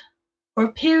moment or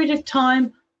a period of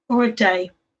time or a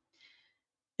day.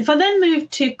 If I then move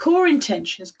to core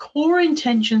intentions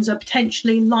are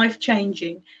potentially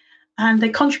life-changing, and they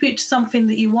contribute to something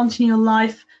that you want in your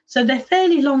life, so they're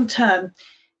fairly long-term.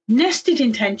 Nested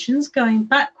intentions, going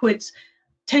backwards,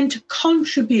 tend to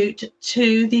contribute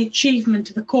to the achievement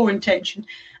of the core intention.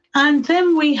 And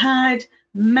then we had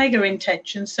mega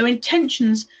intentions. So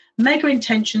mega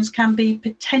intentions can be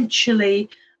potentially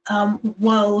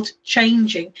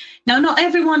world-changing. Now, not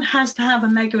everyone has to have a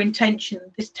mega intention.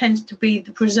 This tends to be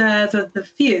the preserve of the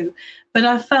few, but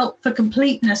I felt for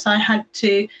completeness I had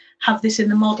to have this in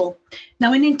the model.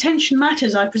 Now, in Intention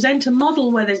Matters, I present a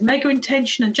model where there's mega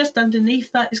intention, and just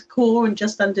underneath that is core, and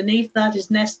just underneath that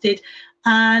is nested,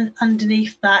 and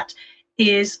underneath that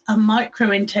is a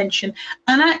micro intention.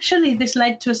 And actually, this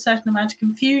led to a certain amount of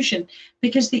confusion,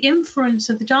 because the inference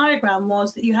of the diagram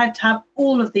was that you had to have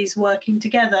all of these working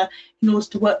together in order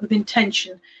to work with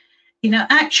intention. You know,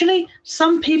 actually,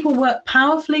 some people work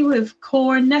powerfully with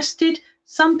core and nested.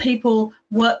 Some people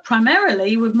work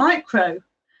primarily with micro.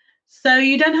 So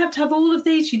you don't have to have all of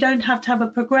these. You don't have to have a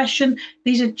progression.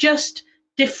 These are just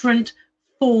different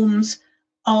forms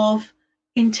of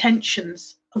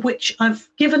intentions, of which I've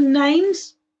given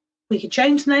names. We could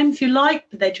change the name if you like,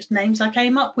 but they're just names I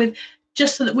came up with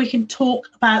just so that we can talk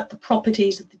about the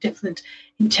properties of the different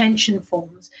intention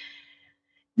forms.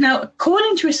 Now,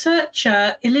 according to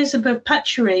researcher Elizabeth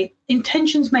Patchery,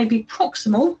 intentions may be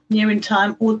proximal, near in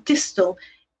time, or distal,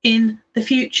 in the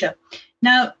future.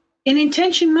 Now, in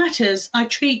Intention Matters, I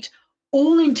treat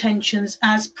all intentions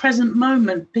as present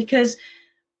moment, because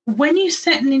when you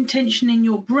set an intention in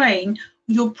your brain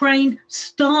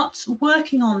starts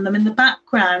working on them in the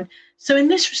background. So in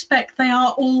this respect, they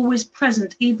are always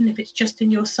present, even if it's just in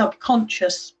your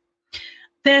subconscious.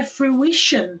 Their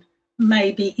fruition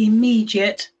may be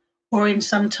immediate or in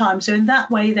some time. So in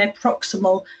that way, they're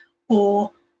proximal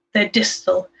or they're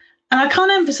distal. And I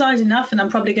can't emphasize enough, and I'm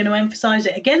probably going to emphasize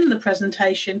it again in the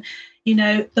presentation, you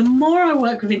know, the more I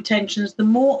work with intentions, the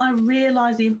more I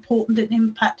realize the importance and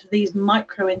impact of these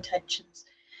micro intentions.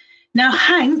 Now,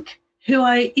 Hank, who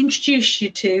I introduced you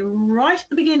to right at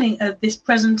the beginning of this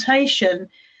presentation,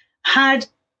 had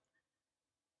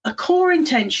a core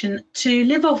intention to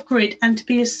live off grid and to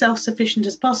be as self-sufficient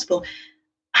as possible.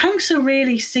 Hank's a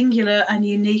really singular and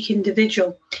unique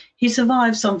individual. He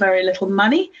survives on very little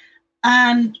money,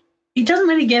 and he doesn't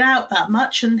really get out that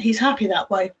much, and he's happy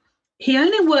that way. He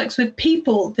only works with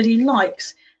people that he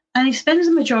likes, and he spends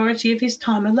the majority of his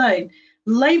time alone,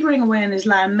 labouring away on his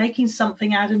land, making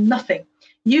something out of nothing,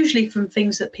 usually from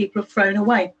things that people have thrown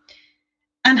away.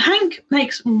 And Hank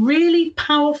makes really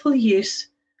powerful use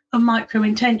of micro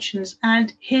intentions,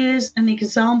 and here's an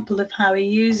example of how he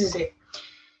uses it.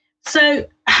 So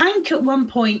Hank at one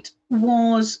point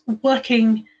was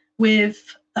working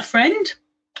with a friend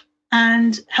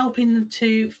and helping them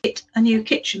to fit a new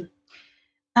kitchen.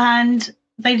 And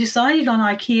they decided on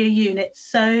IKEA units,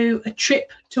 so a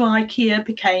trip to IKEA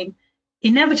became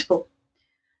inevitable.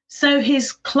 So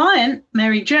his client,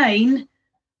 Mary Jane,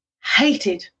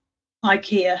 hated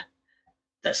IKEA.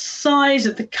 The size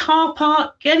of the car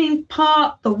park, getting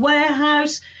parked, the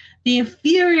warehouse, the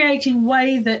infuriating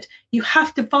way that you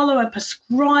have to follow a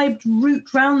prescribed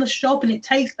route round the shop and it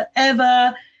takes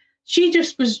forever. She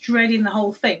just was dreading the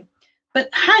whole thing. But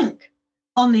Hank,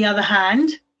 on the other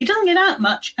hand, he doesn't get out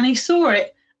much and he saw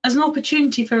it as an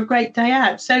opportunity for a great day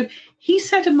out. So he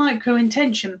set a micro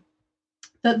intention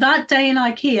that day in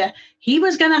IKEA, he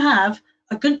was going to have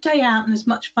a good day out and as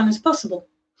much fun as possible.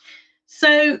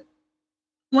 So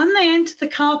when they entered the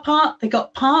car park, they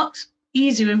got parked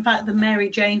easier, in fact, than Mary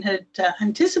Jane had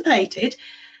anticipated.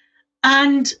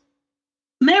 And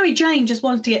Mary Jane just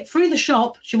wanted to get through the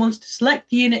shop. She wanted to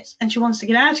select the units and she wants to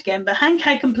get out again. But Hank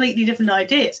had completely different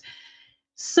ideas.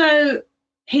 So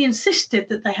he insisted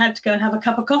that they had to go and have a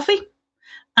cup of coffee.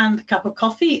 And the cup of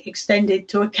coffee extended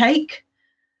to a cake.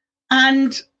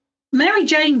 And Mary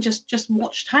Jane just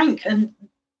watched Hank and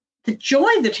the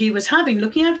joy that he was having,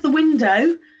 looking out of the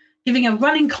window, giving a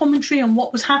running commentary on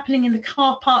what was happening in the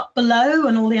car park below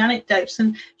and all the anecdotes.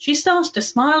 And she started to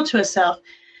smile to herself.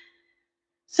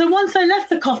 So once they left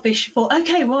the coffee, she thought,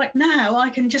 okay, right now I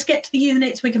can just get to the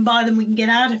units, we can buy them, we can get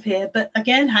out of here. But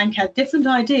again, Hank had different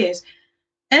ideas.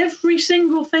 Every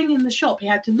single thing in the shop he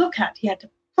had to look at. He had to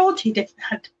prod, he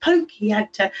had to poke, he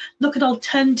had to look at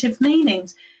alternative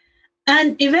meanings.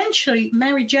 And eventually,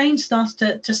 Mary Jane starts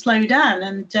to slow down,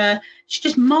 and she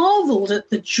just marveled at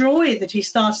the joy that he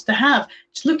starts to have,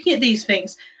 just looking at these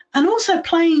things, and also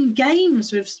playing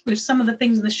games with some of the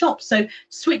things in the shop. So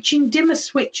switching dimmer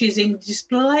switches in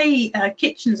display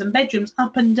kitchens and bedrooms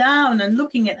up and down, and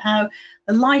looking at how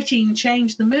the lighting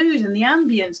changed the mood and the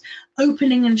ambience,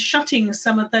 opening and shutting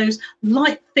some of those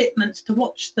light fitments to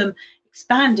watch them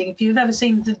expanding. If you've ever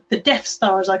seen the Death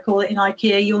Star, as I call it, in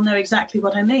IKEA, you'll know exactly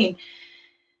what I mean.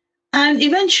 And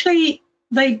eventually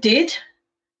they did,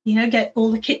 get all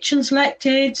the kitchen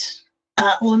selected,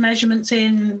 all the measurements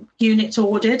in, units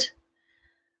ordered.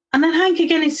 And then Hank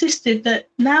again insisted that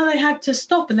now they had to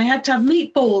stop and they had to have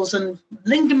meatballs and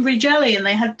lingonberry jelly and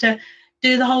they had to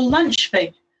do the whole lunch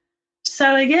thing.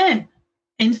 So again,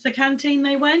 into the canteen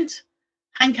they went.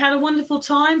 Hank had a wonderful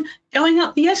time going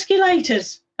up the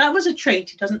escalators. That was a treat.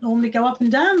 He doesn't normally go up and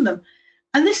down them.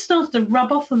 And this started to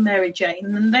rub off on Mary Jane.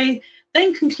 And they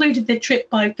then concluded their trip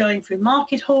by going through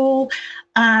Market Hall,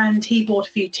 and he bought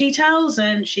a few tea towels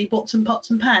and she bought some pots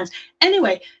and pans.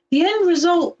 Anyway, the end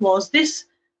result was this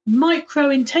micro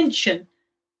intention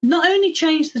not only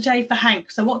changed the day for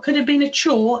Hank, so what could have been a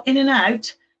chore in and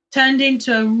out turned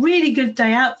into a really good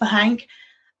day out for Hank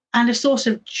and a source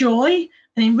of joy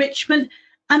and enrichment.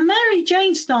 And Mary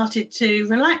Jane started to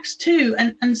relax too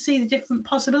and see the different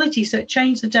possibilities. So it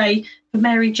changed the day for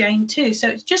Mary Jane too. So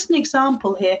it's just an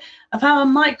example here of how a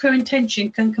micro intention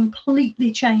can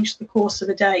completely change the course of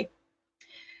a day.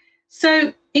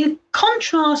 So in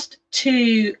contrast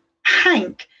to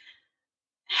Hank,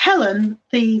 Helen,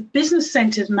 the business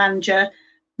centered manager,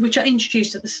 which I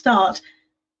introduced at the start,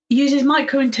 uses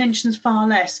micro intentions far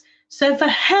less. So for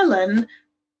Helen,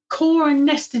 core and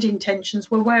nested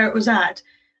intentions were where it was at.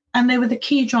 And they were the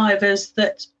key drivers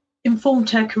that informed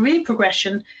her career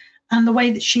progression and the way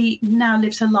that she now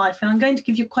lives her life. And I'm going to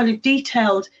give you quite a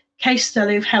detailed case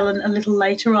study of Helen a little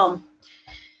later on.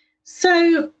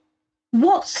 So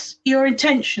what's your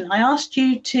intention? I asked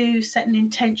you to set an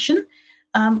intention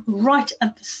right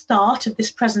at the start of this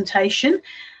presentation.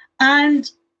 And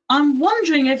I'm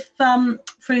wondering if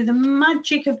through the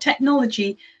magic of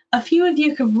technology, a few of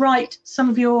you could write some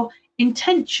of your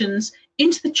intentions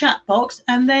into the chat box,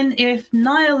 and then if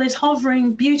Niall is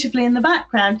hovering beautifully in the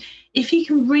background, if he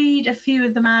can read a few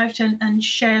of them out and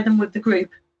share them with the group.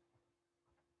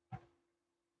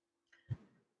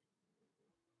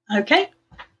 Okay.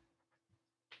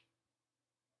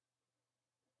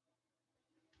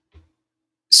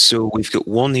 So we've got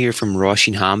one here from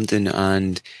Roisin Hamden,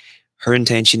 and her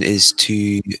intention is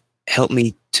to help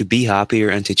me to be happier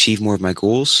and to achieve more of my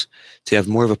goals, to have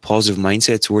more of a positive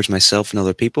mindset towards myself and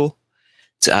other people,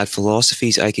 to add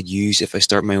philosophies I could use if I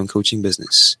start my own coaching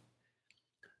business.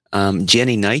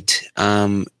 Jenny Knight,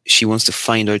 she wants to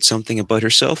find out something about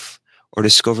herself or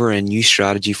discover a new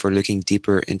strategy for looking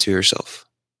deeper into herself.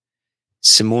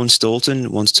 Simone Stolten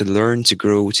wants to learn, to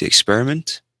grow, to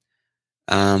experiment.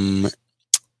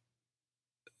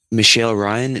 Michelle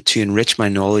Ryan, to enrich my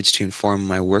knowledge, to inform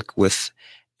my work with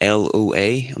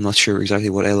LOA. I'm not sure exactly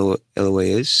what LOA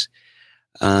is.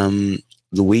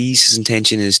 Louise's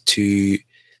intention is to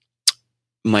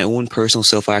my own personal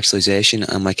self-actualization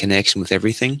and my connection with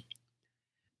everything.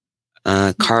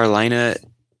 Carolina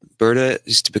Berta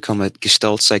is to become a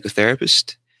Gestalt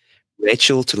psychotherapist.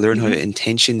 Rachel, to learn how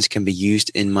intentions can be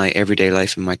used in my everyday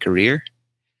life and my career.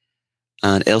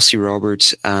 And Elsie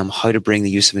Roberts, how to bring the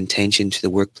use of intention to the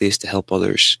workplace to help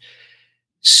others.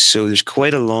 So there's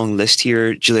quite a long list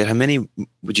here. Juliet, how many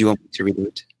would you want me to read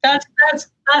out?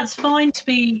 That's fine to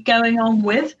be going on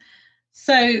with.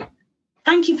 So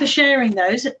thank you for sharing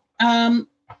those.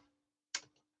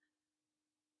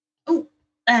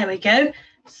 There we go.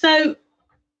 So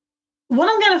what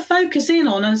I'm going to focus in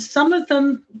on are some of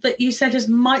them that you said as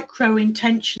micro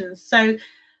intentions. So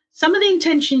some of the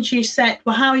intentions you set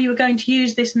were how you were going to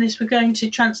use this, and this were going to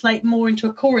translate more into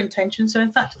a core intention. So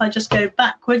in fact, if I just go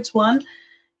backwards one,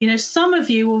 some of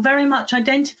you will very much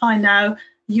identify now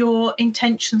your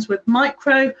intentions with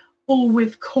micro or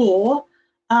with core.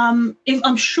 I'm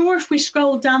sure if we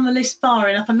scroll down the list far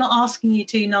enough, I'm not asking you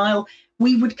to, Niall,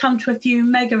 we would come to a few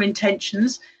mega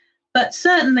intentions, but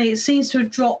certainly it seems to have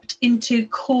dropped into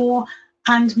core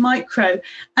and micro.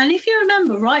 And if you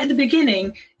remember right at the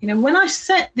beginning, when I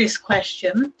set this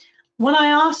question, what I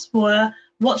asked were,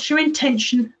 what's your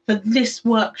intention for this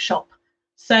workshop?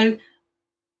 So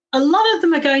a lot of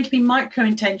them are going to be micro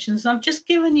intentions. I've just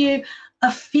given you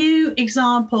a few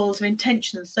examples of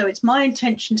intentions. So it's my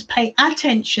intention to pay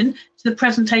attention to the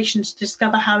presentation to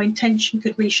discover how intention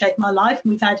could reshape my life.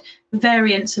 And we've had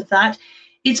variants of that.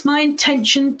 It's my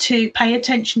intention to pay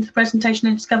attention to the presentation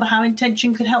and discover how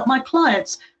intention could help my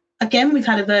clients. Again, we've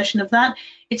had a version of that.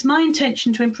 It's my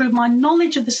intention to improve my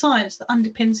knowledge of the science that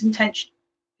underpins intention.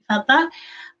 We've had that.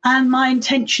 And my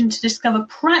intention to discover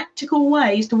practical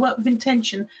ways to work with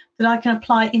intention that I can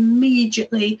apply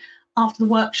immediately after the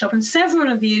workshop. And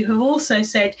several of you have also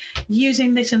said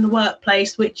using this in the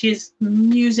workplace, which is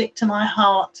music to my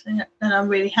heart, and I'm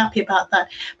really happy about that.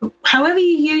 But however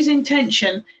you use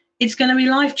intention, it's going to be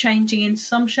life-changing in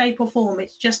some shape or form.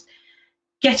 It's just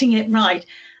getting it right.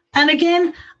 And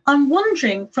again, I'm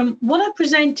wondering, from what I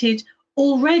presented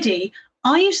already,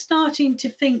 are you starting to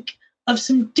think of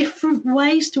some different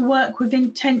ways to work with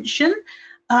intention,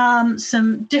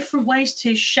 some different ways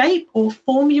to shape or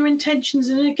form your intentions?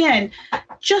 And again,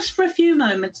 just for a few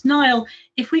moments, Niall,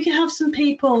 if we could have some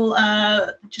people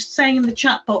just saying in the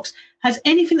chat box, has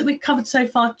anything that we've covered so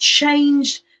far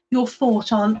changed your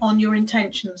thought on your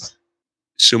intentions?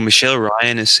 So Michelle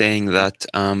Ryan is saying that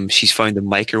she's found the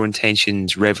micro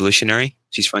intentions revolutionary.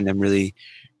 She's found them really,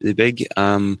 really big.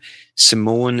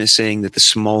 Simone is saying that the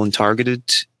small and targeted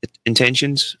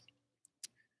intentions.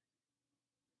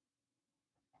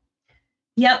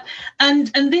 Yep, and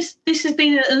this has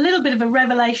been a little bit of a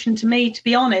revelation to me, to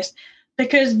be honest,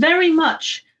 because very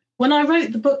much when I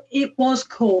wrote the book, it was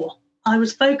core. I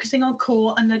was focusing on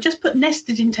core, and I just put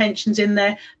nested intentions in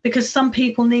there because some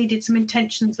people needed some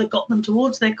intentions that got them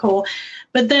towards their core.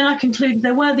 But then I concluded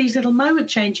there were these little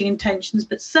moment-changing intentions.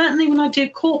 But certainly when I do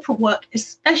corporate work,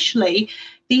 especially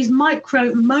these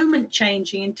micro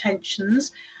moment-changing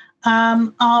intentions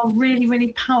are really,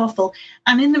 really powerful.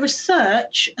 And in the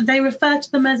research, they refer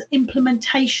to them as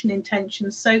implementation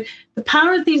intentions. So the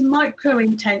power of these micro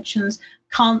intentions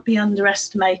can't be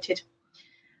underestimated.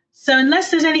 So unless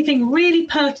there's anything really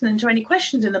pertinent or any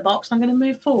questions in the box, I'm going to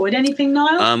move forward. Anything,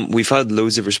 Niall? We've had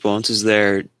loads of responses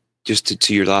there. Just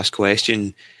to your last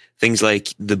question, things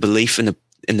like the belief in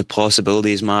the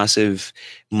possibility is massive.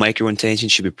 Micro intention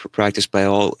should be practiced by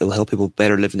all. It will help people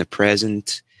better live in the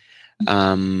present.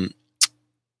 Not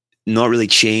really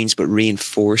changed, but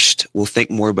reinforced. We'll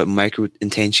think more about micro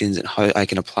intentions and how I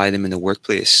can apply them in the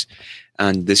workplace.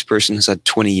 And this person has had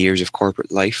 20 years of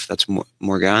corporate life. That's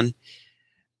Morgan.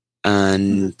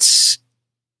 And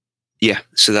yeah,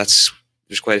 so there's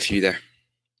quite a few there.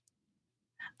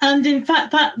 And in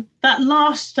fact, that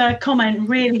last comment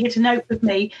really hit a note with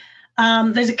me.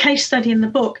 There's a case study in the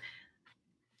book.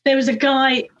 There was a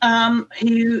guy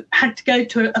who had to go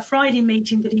to a Friday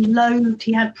meeting that he loathed.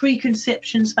 He had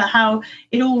preconceptions about how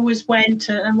it always went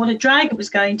and what a drag it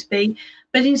was going to be.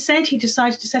 But instead, he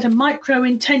decided to set a micro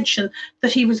intention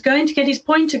that he was going to get his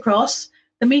point across.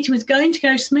 The meeting was going to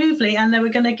go smoothly and they were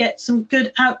going to get some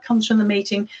good outcomes from the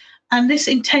meeting. And this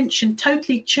intention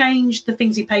totally changed the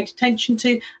things he paid attention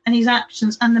to and his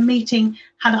actions, and the meeting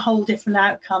had a whole different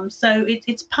outcome. So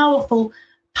it's powerful,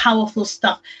 powerful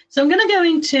stuff. So I'm going to go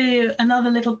into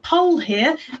another little poll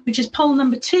here, which is poll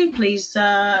number 2, please,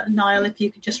 Niall, if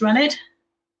you could just run it.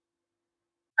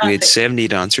 We had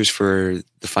 78 answers for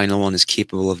the final one is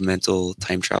capable of mental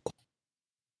time travel.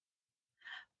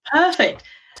 Perfect.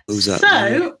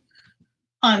 So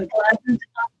I'm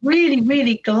really,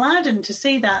 really gladdened to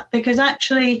see that, because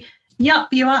actually, yep,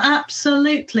 you are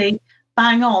absolutely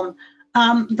bang on.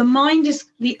 The mind is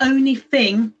the only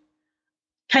thing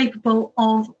capable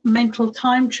of mental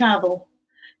time travel.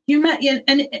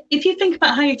 and if you think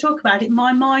about how you talk about it,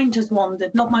 my mind has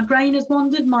wandered, not my brain has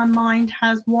wandered, my mind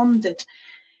has wandered.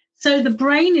 So the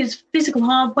brain is physical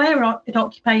hardware. It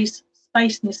occupies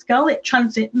space in the skull. It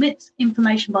transmits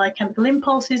information via chemical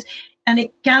impulses, and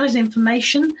it gathers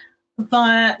information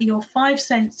via your five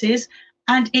senses,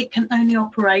 and it can only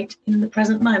operate in the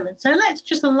present moment. So let's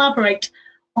just elaborate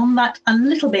on that a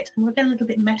little bit, and we'll get a little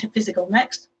bit metaphysical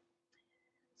next.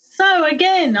 So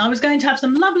again, I was going to have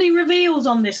some lovely reveals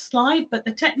on this slide, but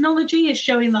the technology is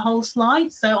showing the whole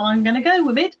slide, so I'm going to go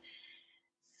with it.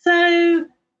 So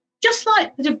just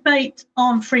like the debate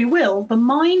on free will, the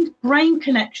mind-brain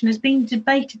connection has been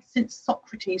debated since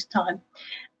Socrates' time.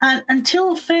 And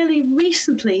until fairly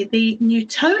recently, the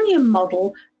Newtonian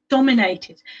model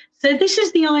dominated. So this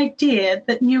is the idea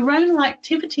that neuronal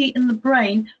activity in the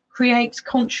brain creates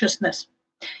consciousness.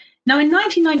 Now, in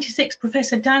 1996,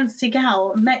 Professor Dan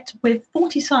Siegel met with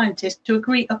 40 scientists to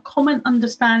agree a common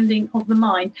understanding of the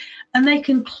mind. And they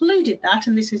concluded that,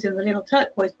 and this is in the little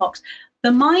turquoise box,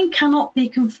 the mind cannot be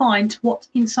confined to what's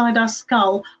inside our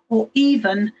skull or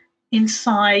even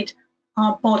inside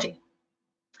our body.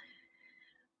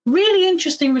 Really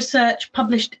interesting research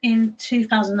published in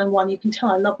 2001, you can tell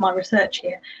I love my research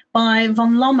here, by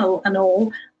von Lommel and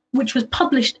al., which was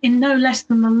published in no less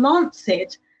than The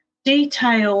Lancet,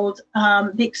 detailed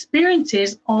the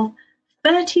experiences of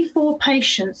 34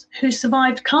 patients who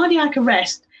survived cardiac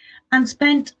arrest and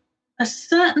spent a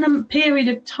certain period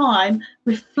of time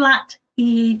with flat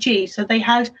EEG. So they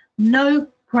had no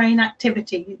brain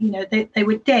activity, they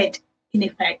were dead in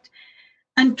effect.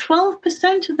 And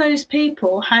 12% of those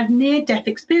people had near-death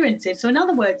experiences. So in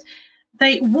other words,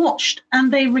 they watched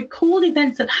and they recalled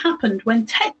events that happened when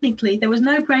technically there was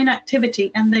no brain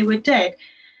activity and they were dead.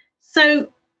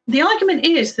 So the argument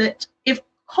is that if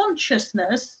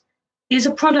consciousness is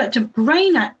a product of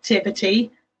brain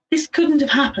activity, this couldn't have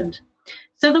happened.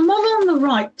 So the model on the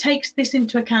right takes this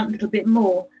into account a little bit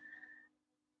more.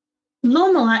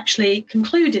 Lommel actually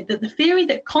concluded that the theory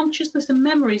that consciousness and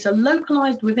memories are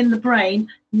localized within the brain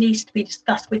needs to be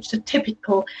discussed, which is a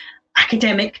typical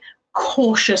academic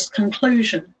cautious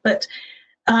conclusion. But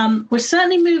we're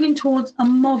certainly moving towards a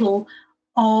model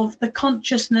of the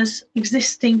consciousness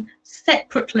existing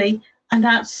separately and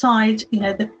outside,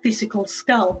 the physical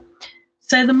skull.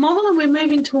 So the model that we're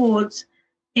moving towards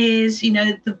is,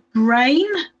 the brain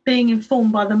being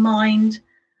informed by the mind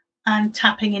and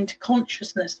tapping into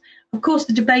consciousness. Of course,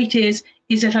 the debate is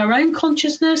it our own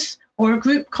consciousness or a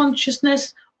group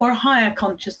consciousness or a higher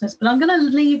consciousness? But I'm going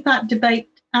to leave that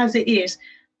debate as it is.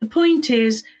 The point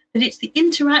is that it's the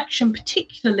interaction,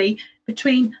 particularly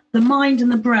between the mind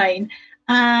and the brain.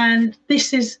 And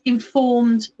this is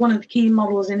informed one of the key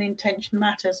models in Intention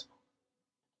Matters.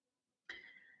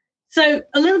 So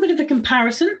a little bit of a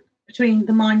comparison between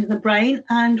the mind and the brain,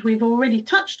 and we've already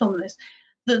touched on this,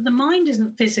 that the mind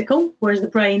isn't physical, whereas the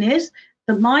brain is.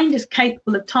 The mind is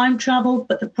capable of time travel,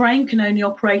 but the brain can only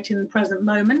operate in the present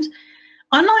moment.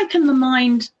 I liken the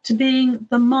mind to being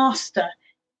the master.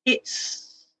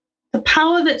 It's the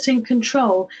power that's in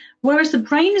control, whereas the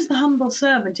brain is the humble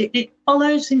servant. It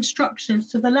follows instructions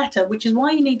to the letter, which is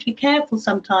why you need to be careful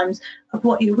sometimes of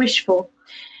what you wish for.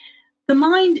 The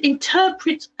mind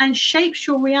interprets and shapes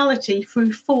your reality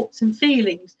through thoughts and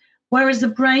feelings, whereas the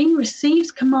brain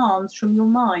receives commands from your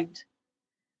mind.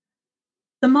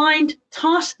 The mind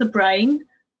tasks the brain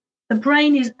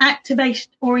is activated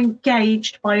or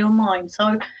engaged by your mind.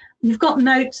 So you've got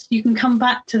notes, you can come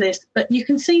back to this, but you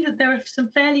can see that there are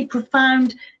some fairly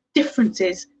profound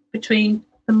differences between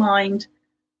the mind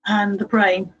and the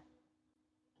brain.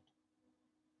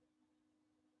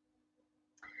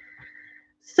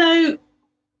 So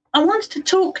I wanted to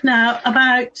talk now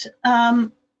about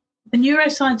the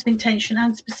neuroscience of intention,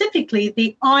 and specifically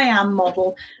the I am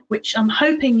model, which I'm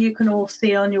hoping you can all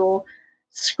see on your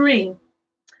screen.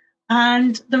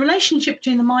 And the relationship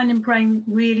between the mind and brain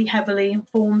really heavily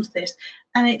informs this.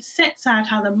 And it sets out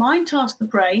how the mind tasks the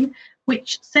brain,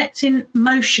 which sets in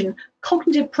motion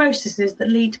cognitive processes that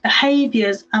lead to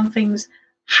behaviors and things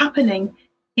happening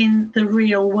in the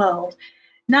real world.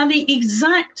 Now, the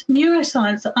exact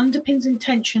neuroscience that underpins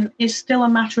intention is still a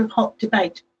matter of hot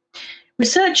debate.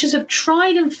 Researchers have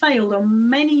tried and failed on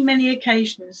many, many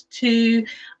occasions to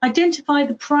identify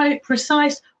the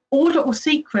precise order or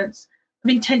sequence of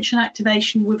intention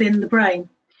activation within the brain.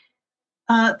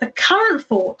 The current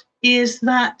thought is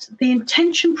that the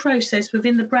intention process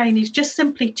within the brain is just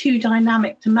simply too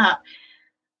dynamic to map.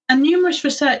 And numerous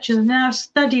researchers are now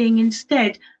studying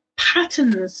instead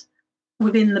patterns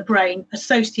within the brain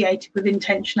associated with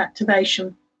intention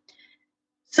activation.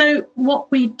 So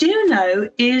what we do know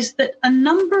is that a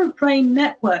number of brain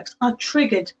networks are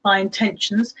triggered by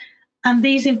intentions, and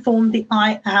these inform the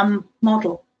I am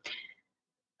model.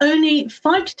 Only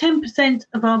 5 to 10%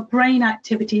 of our brain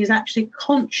activity is actually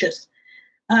conscious.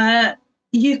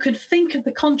 You could think of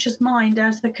the conscious mind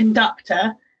as the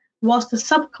conductor, whilst the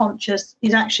subconscious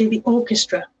is actually the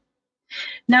orchestra.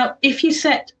 Now, if you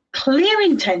set clear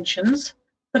intentions,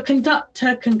 the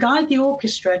conductor can guide the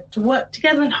orchestra to work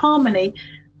together in harmony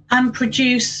and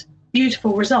produce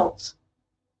beautiful results.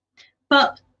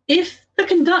 But if the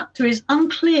conductor is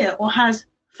unclear or has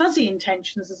fuzzy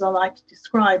intentions, as I like to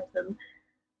describe them,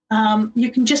 you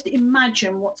can just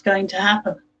imagine what's going to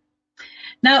happen.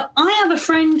 Now, I have a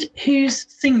friend who's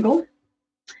single,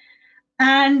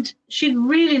 and she'd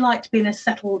really like to be in a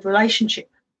settled relationship.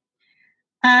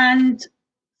 And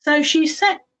so she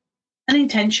set an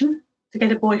intention to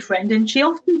get a boyfriend, and she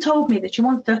often told me that she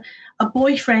wanted a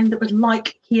boyfriend that was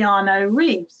like Keanu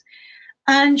Reeves.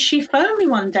 And she phoned me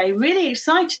one day really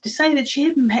excited to say that she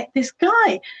had met this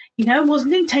guy.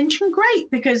 Wasn't intention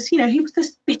great? Because, he was the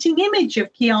spitting image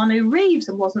of Keanu Reeves,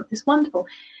 and wasn't this wonderful?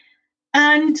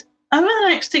 And over the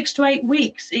next 6 to 8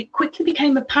 weeks, it quickly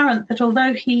became apparent that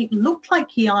although he looked like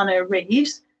Keanu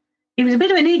Reeves, he was a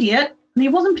bit of an idiot and he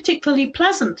wasn't particularly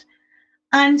pleasant.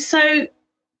 And so,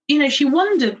 she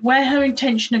wondered where her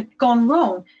intention had gone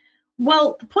wrong.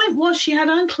 Well, the point was she had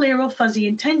unclear or fuzzy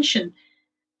intention.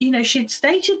 She'd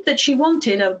stated that she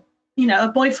wanted a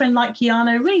boyfriend like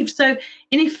Keanu Reeves. So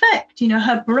in effect,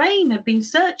 her brain had been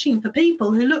searching for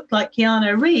people who looked like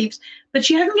Keanu Reeves, but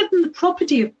she hadn't given the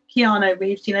property of Keanu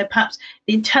Reeves, perhaps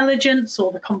the intelligence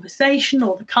or the conversation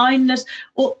or the kindness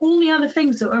or all the other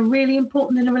things that are really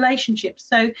important in a relationship.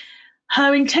 So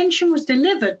her intention was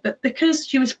delivered, but because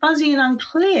she was fuzzy and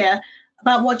unclear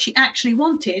about what she actually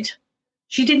wanted,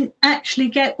 she didn't actually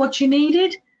get what she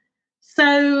needed.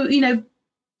 So,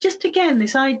 just again,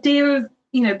 this idea of,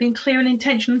 being clear in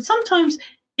intention. And sometimes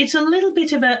it's a little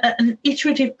bit of an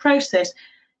iterative process.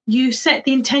 You set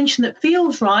the intention that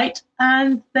feels right,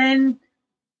 and then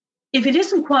if it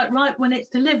isn't quite right when it's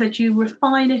delivered, you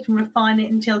refine it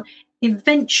until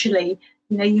eventually,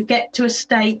 you get to a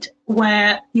state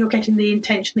where you're getting the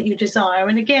intention that you desire.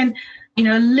 And again,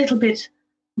 a little bit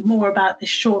more about this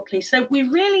shortly. So we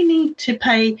really need to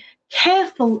pay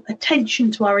careful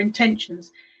attention to our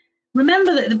intentions.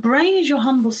 Remember that the brain is your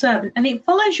humble servant, and it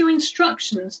follows your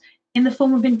instructions in the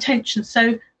form of intention.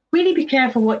 So really be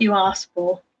careful what you ask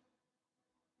for.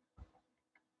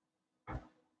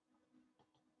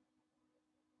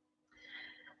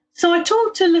 So I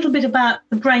talked a little bit about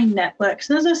the brain networks.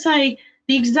 And as I say,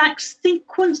 the exact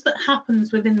sequence that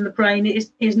happens within the brain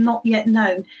is not yet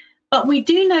known. But we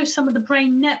do know some of the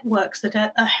brain networks that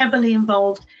are heavily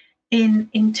involved in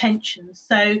intention.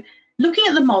 So looking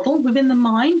at the model, within the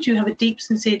mind, you have a deep,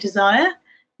 sincere desire.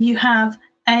 You have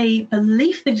a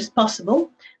belief that is possible.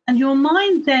 And your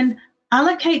mind then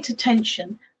allocates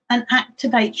attention and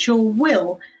activates your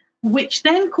will, which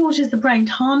then causes the brain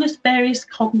to harness various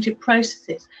cognitive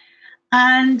processes.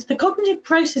 And the cognitive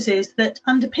processes that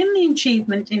underpin the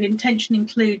achievement of intention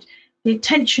include the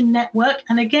attention network.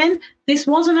 And again, this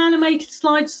was an animated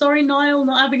slide. Sorry, Niall,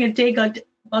 not having a dig.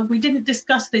 We didn't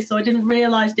discuss this, so I didn't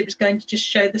realise it was going to just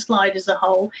show the slide as a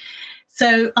whole.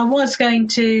 So I was going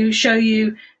to show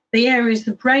you the areas of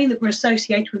the brain that were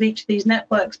associated with each of these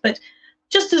networks. But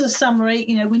just as a summary,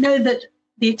 we know that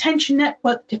the attention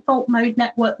network, default mode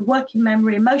network, the working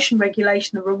memory, emotion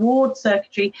regulation, the reward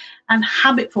circuitry, and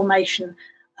habit formation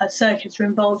circuits are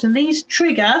involved. And these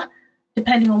trigger,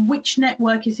 depending on which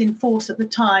network is in force at the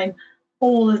time,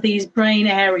 all of these brain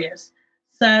areas.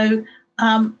 So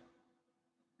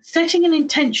setting an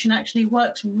intention actually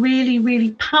works really,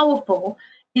 really powerful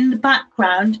in the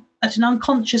background at an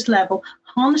unconscious level,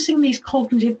 harnessing these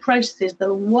cognitive processes that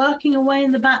are working away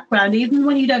in the background, even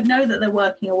when you don't know that they're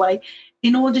working away,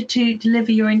 in order to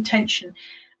deliver your intention.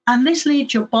 And this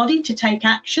leads your body to take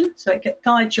action, so it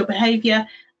guides your behavior,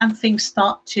 and things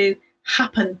start to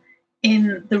happen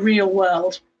in the real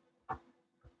world.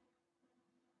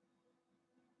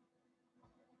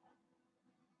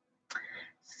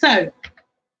 So,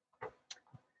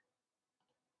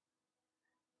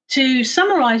 to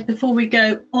summarize before we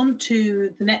go on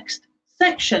to the next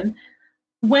section,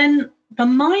 when the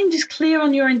mind is clear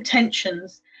on your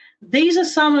intentions, these are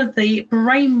some of the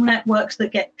brain networks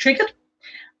that get triggered.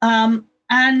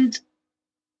 And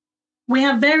we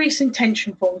have various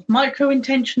intention forms: micro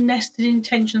intention, nested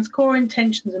intentions, core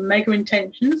intentions, and mega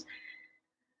intentions.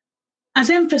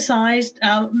 As emphasized,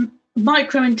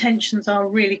 micro intentions are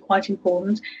really quite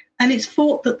important. And it's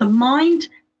thought that the mind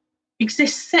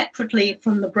exists separately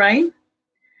from the brain.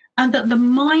 and that the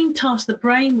mind tasks the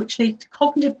brain, which leads to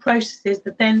cognitive processes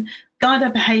that then guide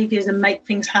our behaviours and make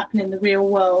things happen in the real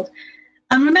world.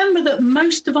 And remember that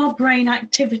most of our brain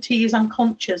activity is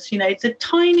unconscious. It's a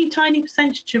tiny, tiny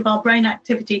percentage of our brain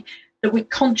activity that we're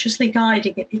consciously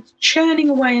guiding it. It's churning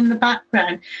away in the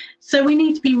background. So we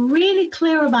need to be really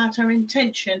clear about our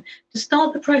intention to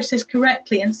start the process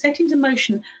correctly and set into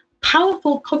motion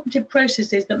powerful cognitive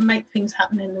processes that make things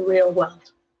happen in the real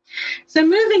world. So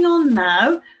moving on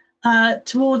now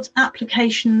towards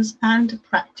applications and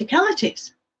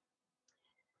practicalities.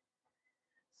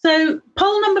 So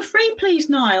poll number 3, please,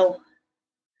 Niall.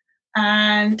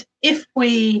 And if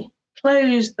we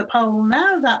close the poll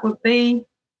now, that would be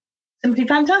simply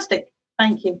fantastic.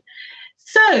 Thank you.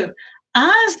 So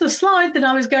as the slide that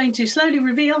I was going to slowly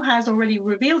reveal has already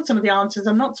revealed some of the answers,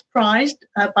 I'm not surprised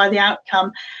by the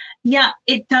outcome. Yeah,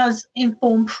 it does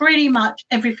inform pretty much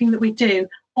everything that we do,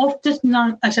 often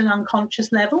at an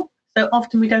unconscious level. So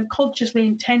often we don't consciously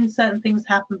intend certain things to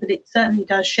happen, but it certainly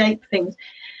does shape things.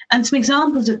 And some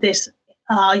examples of this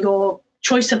are your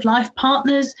choice of life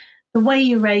partners, the way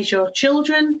you raise your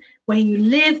children, where you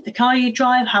live, the car you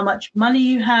drive, how much money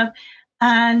you have,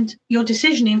 and your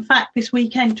decision, in fact, this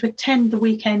weekend to attend the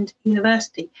weekend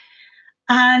university.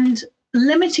 And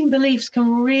limiting beliefs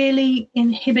can really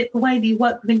inhibit the way that you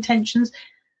work with intentions.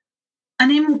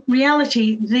 And in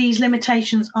reality, these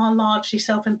limitations are largely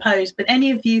self-imposed. But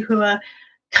any of you who are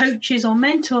coaches or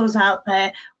mentors out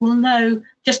there will know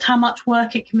just how much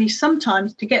work it can be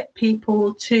sometimes to get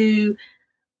people to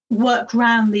work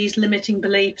around these limiting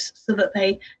beliefs so that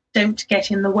they don't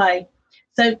get in the way.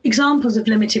 So examples of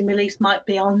limiting beliefs might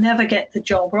be, I'll never get the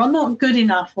job, or I'm not good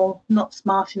enough, or not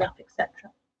smart enough, etc.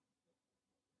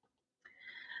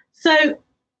 So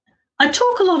I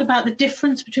talk a lot about the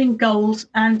difference between goals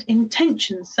and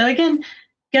intentions. So again,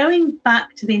 going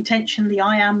back to the intention, the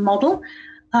I am model,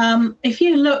 if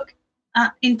you look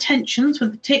at intentions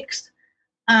with the ticks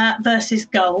versus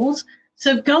goals,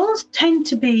 so goals tend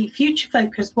to be future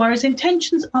focused, whereas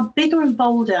intentions are bigger and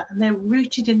bolder and they're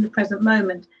rooted in the present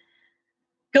moment.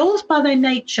 Goals by their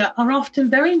nature are often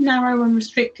very narrow and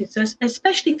restricted. So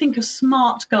especially think of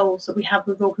SMART goals that we have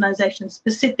with organizations: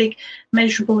 specific,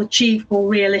 measurable, achievable,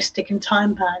 realistic, and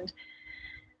time-bound.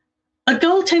 A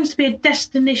goal tends to be a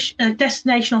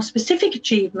destination or specific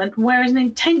achievement, whereas an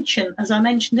intention, as I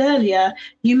mentioned earlier,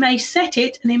 you may set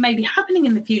it and it may be happening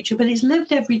in the future, but it's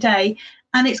lived every day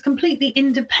and it's completely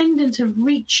independent of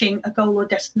reaching a goal or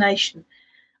destination.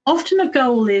 Often a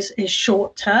goal is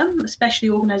short-term, especially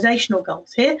organizational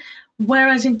goals here,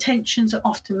 whereas intentions are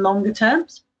often longer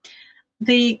terms.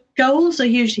 The goals are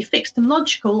usually fixed and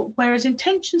logical, whereas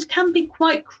intentions can be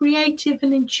quite creative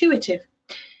and intuitive.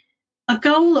 A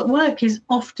goal at work is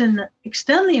often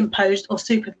externally imposed or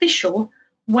superficial,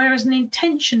 whereas an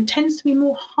intention tends to be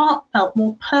more heartfelt,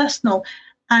 more personal,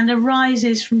 and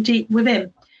arises from deep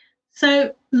within.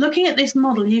 So looking at this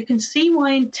model, you can see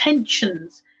why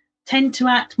intentions tend to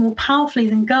act more powerfully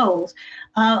than goals.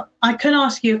 I could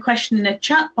ask you a question in a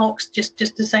chat box just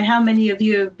to say how many of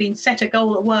you have been set a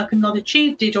goal at work and not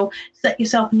achieved it, or set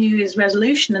yourself a New Year's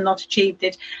resolution and not achieved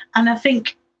it. And I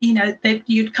think, that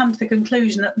you'd come to the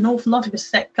conclusion that an awful lot of us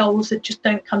set goals that just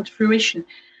don't come to fruition,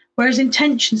 whereas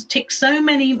intentions tick so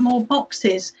many more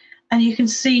boxes, and you can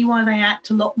see why they act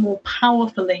a lot more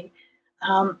powerfully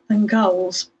than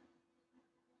goals.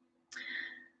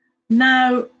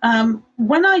 Now,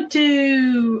 when I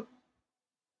do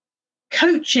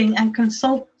coaching and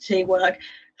consultancy work,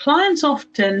 clients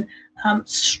often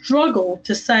struggle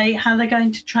to say how they're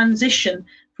going to transition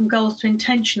from goals to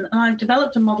intention. And I've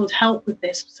developed a model to help with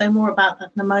this. So more about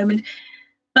that in a moment.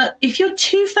 But if you're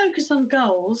too focused on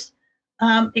goals,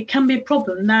 it can be a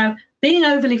problem. Now, being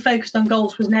overly focused on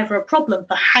goals was never a problem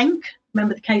for Hank.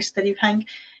 Remember the case study of Hank?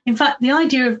 In fact, the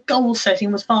idea of goal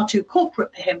setting was far too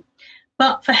corporate for him.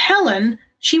 But for Helen,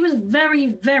 she was very,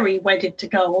 very wedded to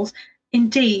goals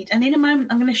indeed. And in a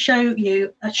moment, I'm going to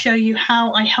show you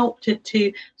how I helped her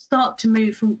to start to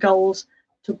move from goals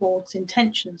towards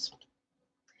intentions.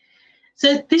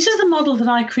 So this is the model that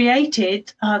I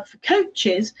created for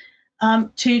coaches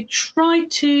to try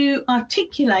to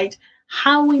articulate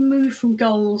how we move from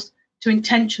goals to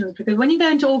intentions. Because when you go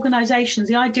into organizations,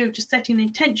 the idea of just setting an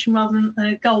intention rather than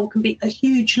a goal can be a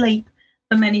huge leap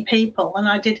for many people. And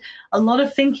I did a lot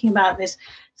of thinking about this.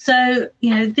 So,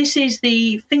 this is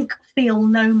the think, feel,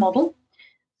 know model.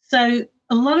 So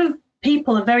a lot of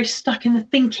people are very stuck in the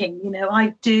thinking,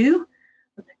 I do,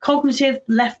 cognitive,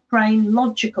 left brain,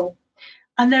 logical.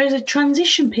 And there is a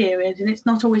transition period, and it's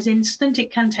not always instant.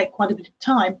 It can take quite a bit of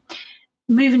time.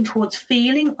 Moving towards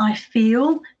feeling, I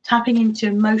feel, tapping into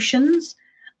emotions,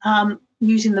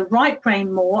 using the right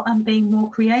brain more and being more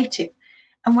creative.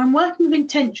 And when working with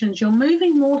intentions, you're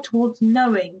moving more towards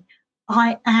knowing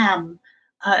I am,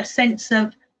 a sense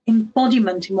of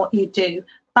embodiment in what you do,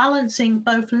 balancing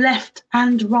both left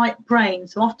and right brain.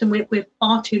 So often we're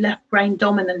far too left brain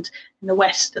dominant in the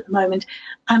West at the moment,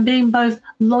 and being both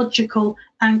logical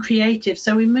and creative.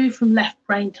 So we move from left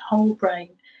brain to whole brain.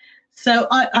 So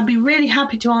I'd be really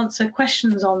happy to answer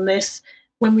questions on this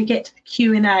when we get to the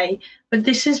Q&A. But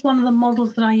this is one of the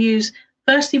models that I use,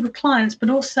 firstly with clients, but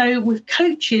also with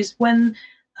coaches when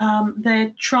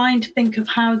they're trying to think of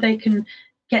how they can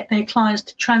get their clients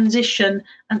to transition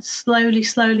and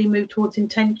slowly move towards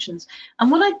intentions.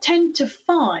 And what I tend to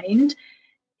find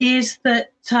is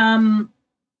that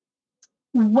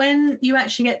when you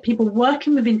actually get people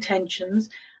working with intentions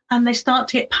and they start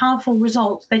to get powerful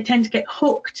results, they tend to get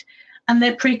hooked and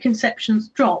their preconceptions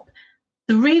drop.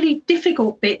 The really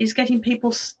difficult bit is getting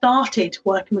people started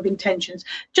working with intentions.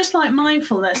 Just like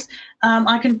mindfulness,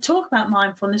 I can talk about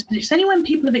mindfulness, but it's only when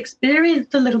people have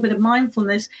experienced a little bit of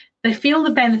mindfulness, they feel the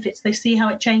benefits, they see how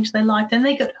it changed their life, then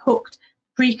they get hooked,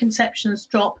 preconceptions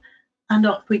drop, and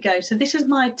off we go. So this is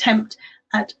my attempt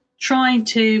at trying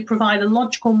to provide a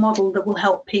logical model that will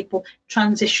help people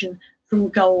transition from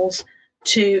goals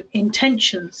to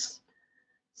intentions.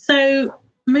 So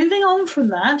moving on from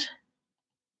that,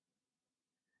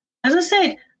 as I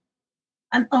said,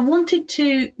 and I wanted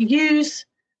to use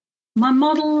my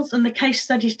models and the case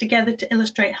studies together to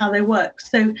illustrate how they work.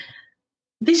 So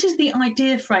this is the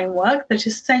idea framework that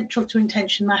is central to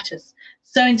Intention Matters.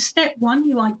 So in step one,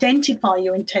 you identify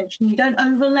your intention. You don't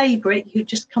overlabor it. You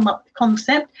just come up with the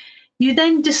concept. You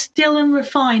then distill and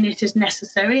refine it as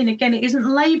necessary. And again, it isn't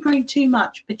laboring too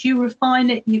much, but you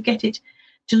refine it, you get it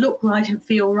to look right and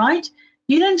feel right.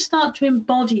 You then start to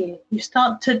embody it. You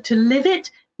start to live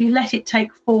it. You let it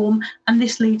take form, and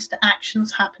this leads to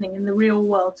actions happening in the real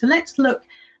world. So let's look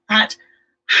at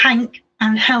Hank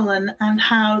and Helen and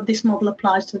how this model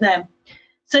applies to them.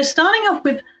 So starting off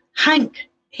with Hank,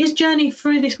 his journey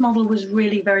through this model was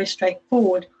really very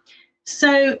straightforward.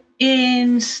 So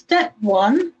in step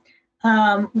one,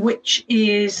 which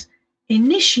is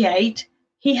initiate,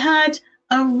 he had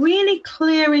a really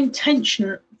clear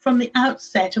intention from the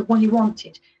outset of what he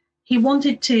wanted. He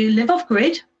wanted to live off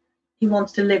grid. He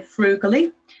wanted to live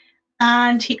frugally,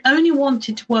 and he only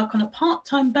wanted to work on a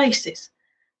part-time basis.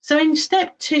 So in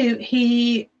step two,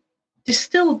 he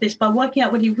distilled this by working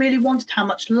out what he really wanted, how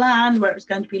much land, where it was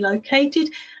going to be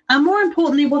located, and more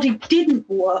importantly, what he didn't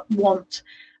want.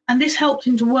 And this helped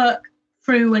him to work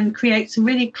through and create some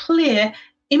really clear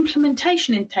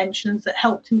implementation intentions that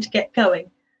helped him to get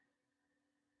going.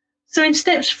 So in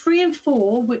steps 3 and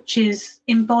 4, which is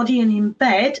embody and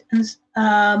embed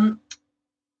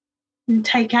and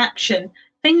take action,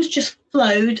 things just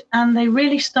flowed and they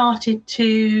really started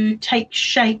to take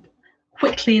shape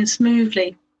quickly and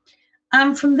smoothly.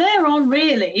 And from there on,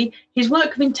 really, his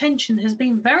work of intention has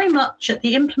been very much at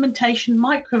the implementation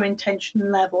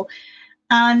micro-intention level.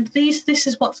 And this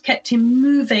is what's kept him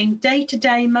moving day to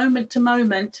day, moment to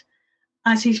moment,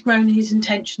 as he's grown his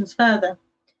intentions further.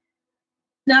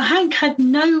 Now, Hank had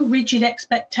no rigid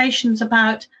expectations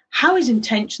about how his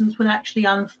intentions would actually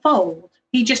unfold.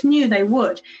 He just knew they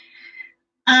would.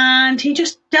 And he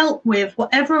just dealt with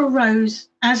whatever arose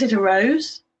as it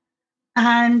arose.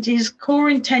 And his core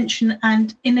intention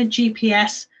and inner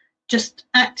GPS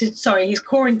his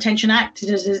core intention acted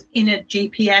as his inner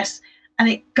GPS, and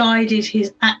it guided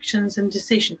his actions and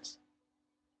decisions.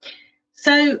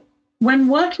 So when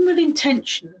working with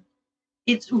intention,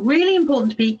 it's really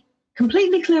important to be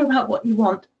completely clear about what you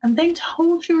want and then to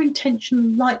hold your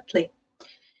intention lightly.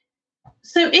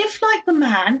 So if, like the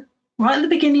man right at the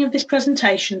beginning of this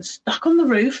presentation, stuck on the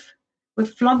roof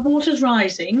with floodwaters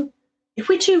rising, if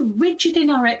we're too rigid in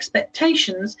our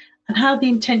expectations and how the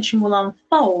intention will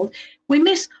unfold, we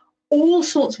miss all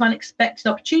sorts of unexpected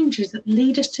opportunities that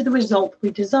lead us to the result we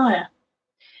desire.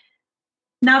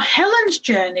 Now, Helen's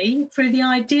journey through the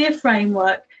idea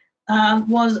framework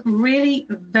was really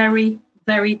very,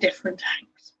 very different to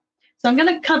Hank's. So I'm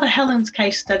going to cover Helen's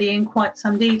case study in quite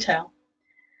some detail.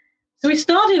 So we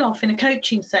started off in a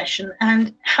coaching session,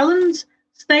 and Helen's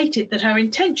stated that her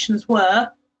intentions were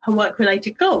her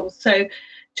work-related goals. So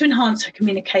to enhance her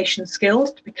communication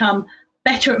skills, to become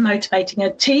better at motivating her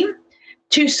team,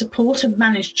 to support and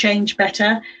manage change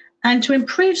better, and to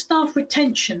improve staff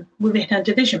retention within her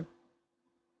division.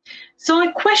 So I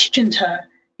questioned her,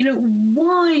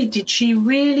 why did she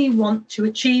really want to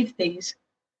achieve these?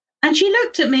 And she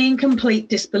looked at me in complete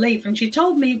disbelief, and she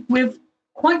told me with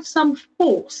quite some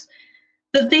force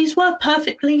that these were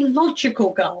perfectly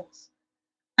logical goals.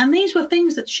 And these were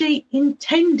things that she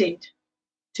intended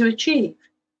to achieve.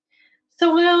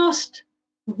 So I asked,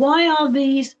 why are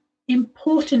these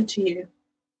important to you?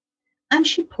 And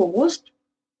she paused,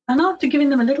 and after giving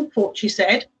them a little thought, she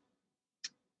said,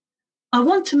 I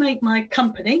want to make my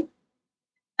company,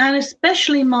 and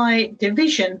especially my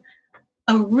division,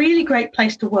 a really great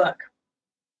place to work.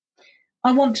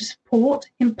 I want to support,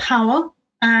 empower,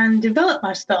 and develop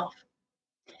my staff.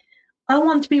 I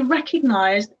want to be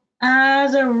recognised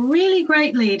as a really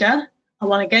great leader. I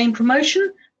want to gain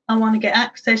promotion. I want to get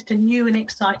access to new and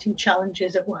exciting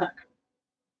challenges at work.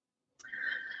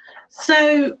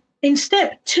 So in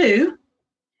step 2,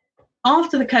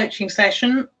 after the coaching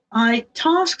session, I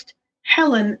tasked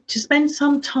Helen to spend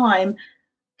some time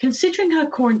considering her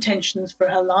core intentions for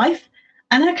her life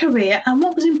and her career and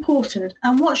what was important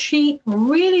and what she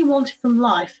really wanted from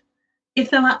life if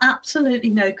there were absolutely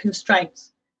no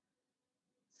constraints.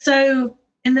 So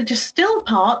in the distill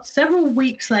part, several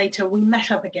weeks later, we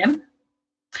met up again.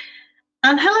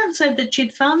 And Helen said that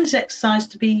she'd found this exercise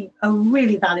to be a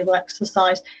really valuable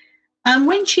exercise. And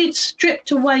when she had stripped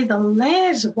away the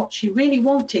layers of what she really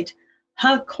wanted,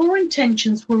 her core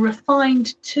intentions were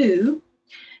refined to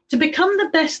become the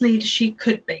best leader she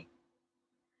could be,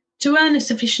 to earn a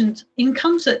sufficient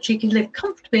income so that she could live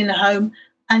comfortably in a home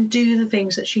and do the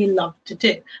things that she loved to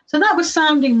do. So that was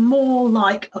sounding more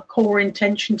like a core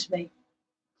intention to me.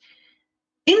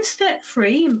 In step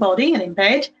 3, in body and in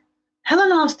bed,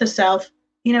 Helen asked herself,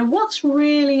 what's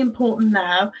really important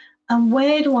now and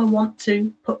where do I want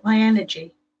to put my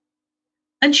energy?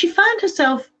 And she found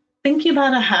herself thinking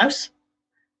about her house.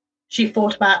 She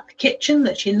thought about the kitchen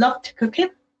that she loved to cook in.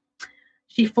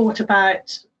 She thought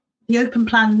about the open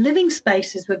plan living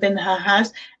spaces within her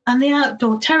house and the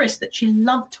outdoor terrace that she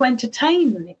loved to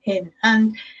entertain in.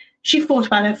 And she thought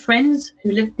about her friends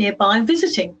who lived nearby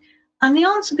visiting. And the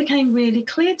answer became really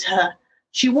clear to her.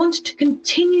 She wanted to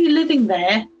continue living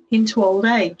there into old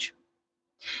age.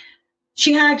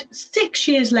 She had 6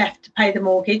 years left to pay the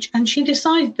mortgage, and she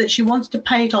decided that she wanted to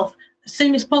pay it off as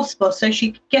soon as possible so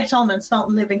she could get on and start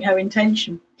living her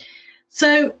intention.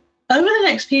 So over the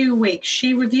next few weeks,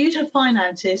 she reviewed her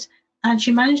finances and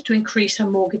she managed to increase her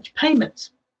mortgage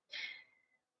payments.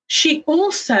 She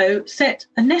also set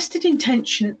a nested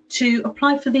intention to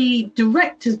apply for the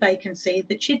director's vacancy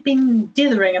that she'd been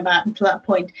dithering about until that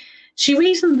point. She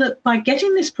reasoned that by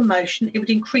getting this promotion, it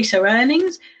would increase her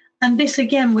earnings, and this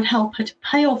again would help her to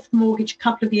pay off the mortgage a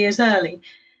couple of years early.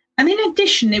 And in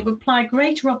addition, it would apply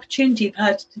greater opportunity for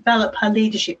her to develop her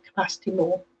leadership capacity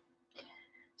more.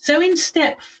 So in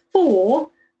step 4,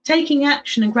 taking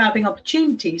action and grabbing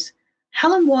opportunities,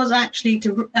 Helen was actually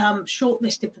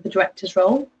shortlisted for the director's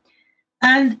role,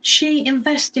 and she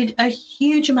invested a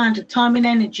huge amount of time and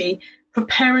energy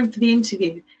preparing for the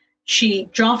interview. She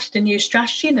drafted a new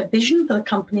strategy and a vision for the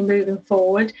company moving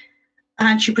forward,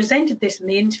 and she presented this in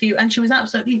the interview, and she was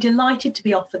absolutely delighted to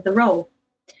be offered the role.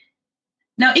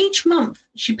 Now, each month,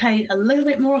 she paid a little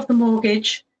bit more of the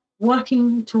mortgage,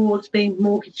 working towards being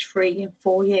mortgage-free in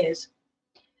 4 years.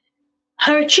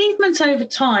 Her achievements over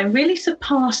time really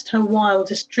surpassed her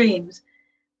wildest dreams.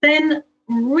 Then,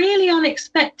 really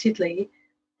unexpectedly,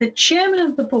 the chairman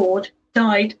of the board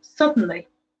died suddenly,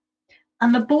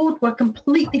 and the board were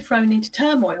completely thrown into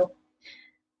turmoil.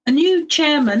 A new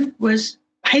chairman was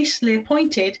hastily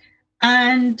appointed,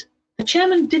 and the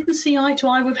chairman didn't see eye to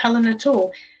eye with Helen at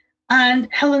all. And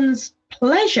Helen's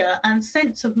pleasure and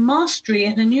sense of mastery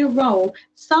in her new role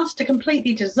started to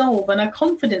completely dissolve, and her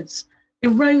confidence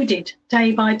eroded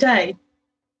day by day.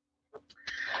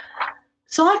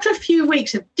 So after a few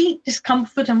weeks of deep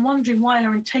discomfort and wondering why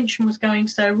her intention was going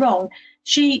so wrong,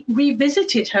 she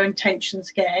revisited her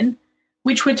intentions again,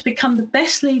 which were to become the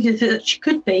best leader that she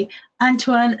could be and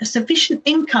to earn a sufficient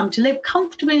income to live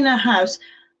comfortably in her house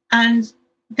and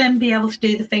then be able to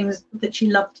do the things that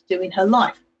she loved to do in her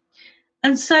life.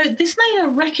 And so this made her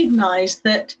recognise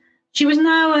that she was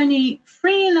now only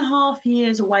 3.5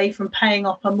 years away from paying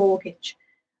off her mortgage,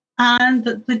 and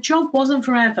that the job wasn't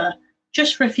forever,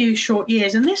 just for a few short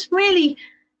years. And this really,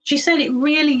 she said, it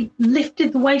really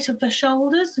lifted the weight off her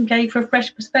shoulders and gave her a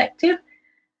fresh perspective.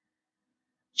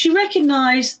 She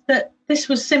recognised that this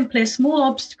was simply a small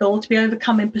obstacle to be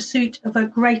overcome in pursuit of a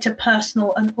greater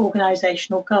personal and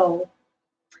organisational goal.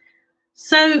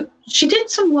 So she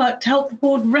did some work to help the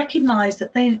board recognise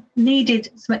that they needed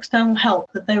some external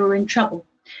help, that they were in trouble.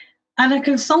 And a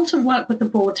consultant worked with the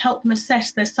board to help them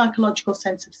assess their psychological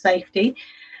sense of safety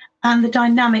and the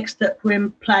dynamics that were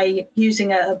in play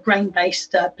using a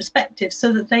brain-based perspective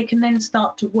so that they can then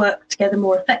start to work together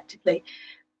more effectively.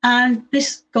 And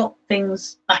this got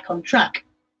things back on track.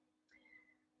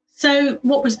 So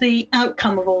what was the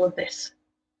outcome of all of this?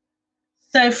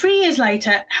 So 3 years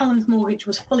later, Helen's mortgage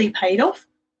was fully paid off.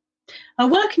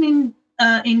 Working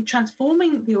in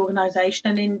transforming the organisation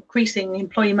and increasing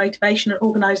employee motivation and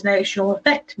organisational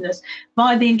effectiveness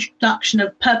via the introduction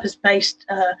of purpose-based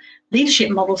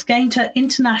leadership models gained her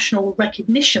international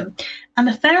recognition and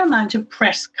a fair amount of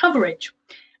press coverage.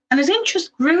 And as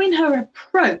interest grew in her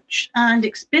approach and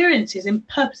experiences in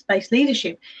purpose-based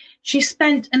leadership, she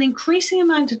spent an increasing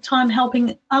amount of time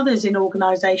helping others in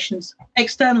organisations,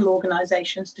 external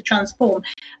organisations, to transform.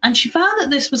 And she found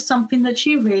that this was something that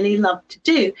she really loved to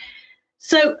do.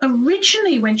 So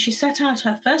originally, when she set out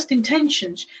her first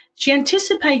intentions, she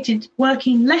anticipated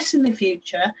working less in the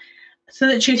future so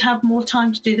that she'd have more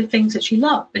time to do the things that she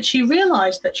loved. But she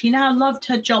realised that she now loved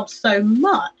her job so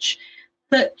much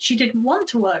that she didn't want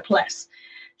to work less.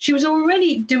 She was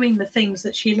already doing the things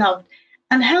that she loved.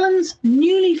 And Helen's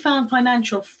newly found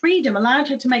financial freedom allowed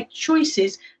her to make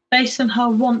choices based on her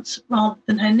wants rather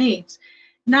than her needs.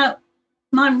 Now,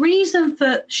 my reason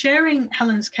for sharing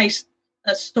Helen's case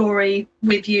story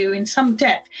with you in some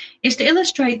depth is to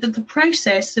illustrate that the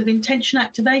process of intention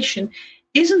activation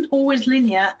isn't always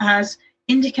linear as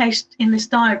indicated in this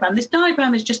diagram. This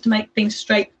diagram is just to make things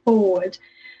straightforward.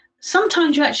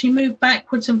 Sometimes you actually move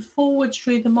backwards and forwards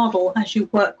through the model as you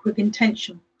work with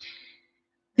intention.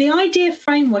 The idea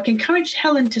framework encouraged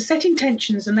Helen to set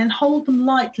intentions and then hold them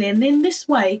lightly, and in this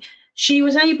way she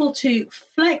was able to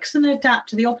flex and adapt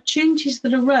to the opportunities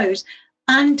that arose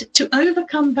and to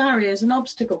overcome barriers and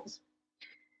obstacles.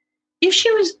 If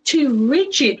she was too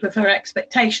rigid with her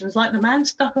expectations, like the man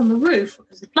stuck on the roof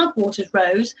as the floodwaters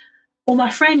rose, or my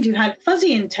friend who had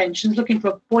fuzzy intentions looking for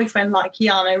a boyfriend like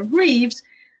Keanu Reeves,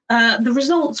 the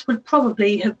results would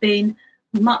probably have been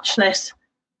much less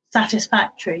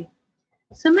satisfactory.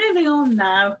 So moving on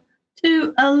now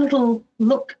to a little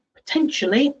look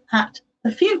potentially at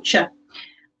the future.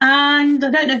 And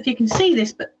I don't know if you can see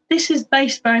this, but this is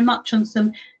based very much on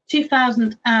some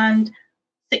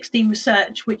 2016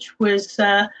 research, which was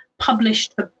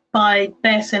published by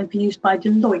BSM for use by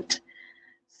Deloitte.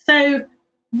 So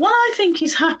what I think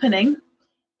is happening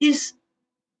is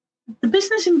the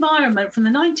business environment from the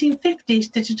 1950s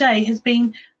to today has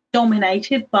been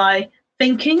dominated by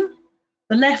thinking,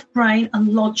 the left brain, and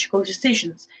logical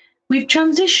decisions. We've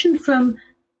transitioned from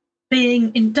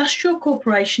being industrial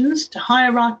corporations to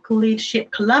hierarchical leadership,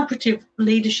 collaborative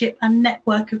leadership, and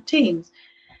network of teams.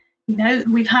 You know,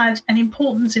 we've had an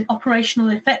importance in operational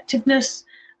effectiveness,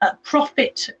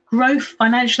 profit growth,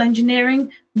 financial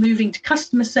engineering, moving to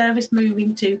customer service,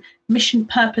 moving to mission,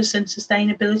 purpose, and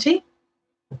sustainability.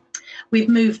 We've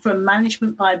moved from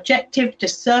management by objective to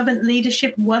servant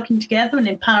leadership, working together and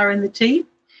empowering the team.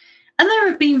 And there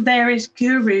have been various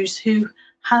gurus who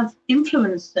have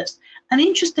influenced us. And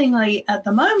interestingly, at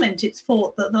the moment, it's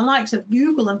thought that the likes of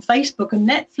Google and Facebook and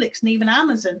Netflix and even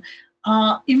Amazon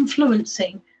are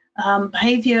influencing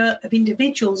behavior of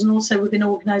individuals and also within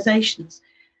organizations.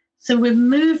 So we've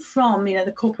moved from,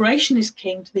 the corporation is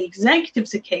king to the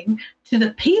executives are king to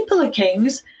the people are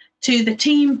kings to the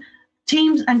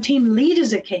teams and team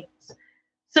leaders are kings.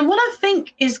 So what I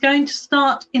think is going to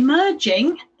start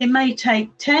emerging, it may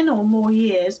take 10 or more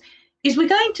years, is we're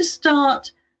going to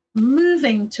start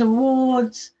moving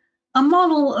towards a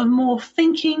model of more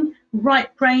thinking,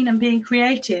 right brain, and being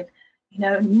creative,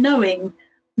 knowing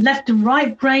left and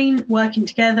right brain working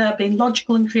together, being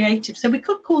logical and creative. So we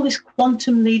could call this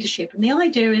quantum leadership. And the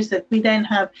idea is that we then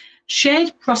have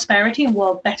shared prosperity and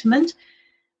world betterment.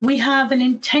 We have an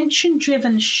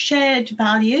intention-driven shared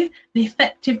value, the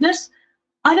effectiveness.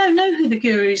 I don't know who the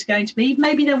guru is going to be.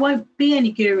 Maybe there won't be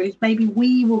any gurus. Maybe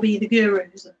we will be the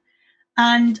gurus.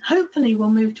 And hopefully we'll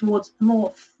move towards a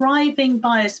more thriving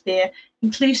biosphere,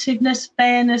 inclusiveness,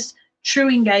 fairness, true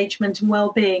engagement, and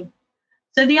well-being.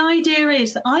 So the idea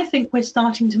is that I think we're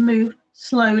starting to move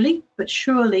slowly but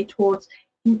surely towards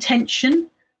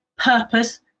intention,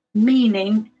 purpose,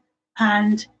 meaning,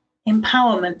 and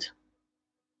empowerment.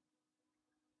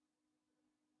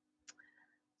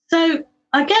 So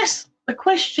I guess the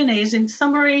question is, in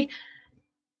summary,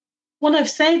 what I've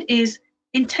said is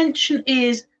intention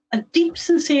is a deep,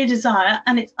 sincere desire,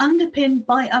 and it's underpinned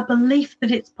by a belief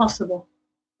that it's possible.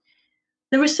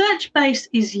 The research base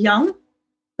is young,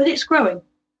 but it's growing.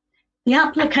 The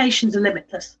applications are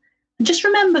limitless. And just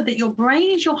remember that your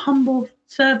brain is your humble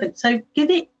servant, so give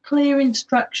it clear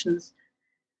instructions.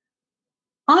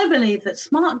 I believe that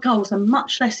smart goals are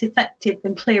much less effective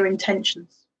than clear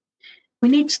intentions. We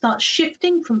need to start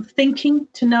shifting from thinking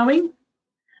to knowing.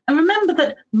 And remember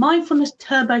that mindfulness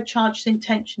turbocharges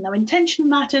intention. Now, intention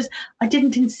matters. I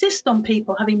didn't insist on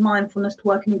people having mindfulness to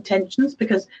work in intentions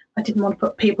because I didn't want to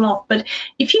put people off. But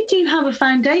if you do have a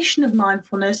foundation of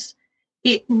mindfulness,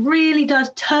 It really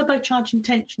does turbocharge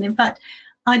intention. In fact,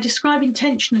 I describe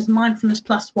intention as mindfulness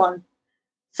plus one.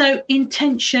 So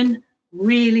intention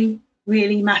really,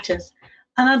 really matters.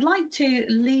 And I'd like to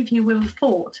leave you with a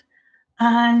thought.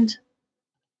 And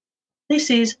this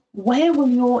is, where will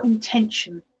your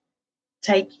intention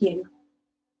take you?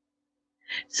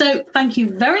 So thank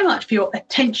you very much for your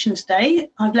attention today.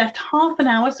 I've left half an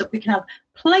hour so we can have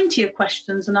plenty of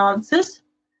questions and answers.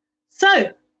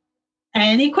 So,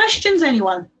 any questions,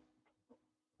 anyone?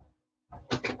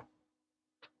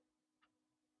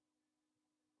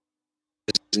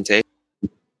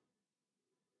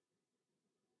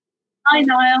 Hi,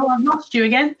 Niall. I've lost you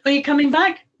again. Are you coming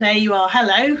back? There you are.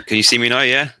 Hello. Can you see me now?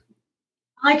 Yeah.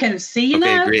 I can see you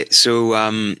now. Okay, great. So,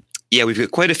 yeah, we've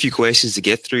got quite a few questions to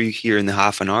get through here in the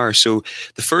half an hour. So,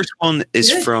 the first one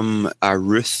is from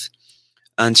Ruth,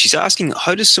 and she's asking,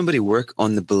 how does somebody work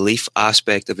on the belief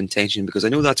aspect of intention? Because I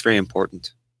know that's very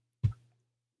important.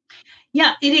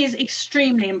 Yeah, it is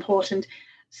extremely important.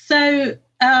 So,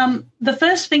 the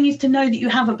first thing is to know that you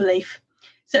have a belief.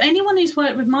 So anyone who's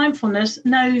worked with mindfulness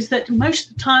knows that most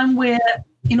of the time we're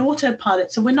in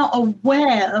autopilot, so we're not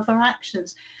aware of our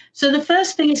actions. So the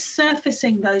first thing is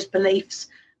surfacing those beliefs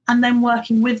and then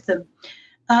working with them.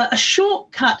 A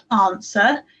shortcut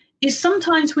answer is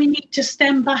sometimes we need to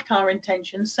stem back our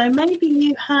intentions. So maybe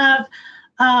you have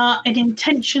an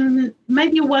intention,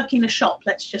 maybe you're working in a shop,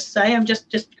 let's just say. I'm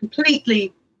just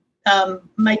completely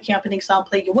making up an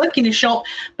example. You're working in a shop,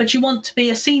 but you want to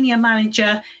be a senior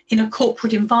manager in a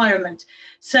corporate environment.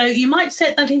 So you might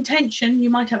set that intention, you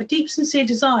might have a deep, sincere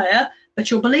desire, but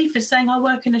your belief is saying, I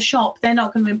work in a shop, they're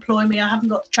not going to employ me, I haven't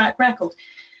got the track record.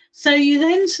 So you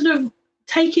then sort of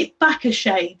take it back a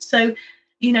shade. So,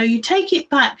 you take it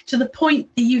back to the point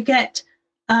that you get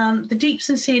the deep,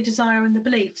 sincere desire and the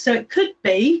belief. So it could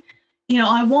be,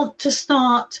 I want to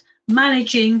start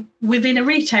managing within a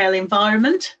retail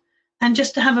environment, and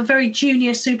just to have a very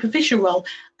junior superficial role.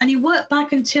 And you work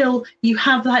back until you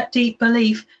have that deep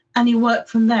belief and you work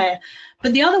from there.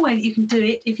 But the other way that you can do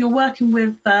it, if you're working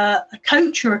with a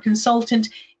coach or a consultant,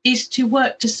 is to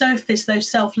work to surface those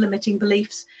self-limiting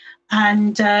beliefs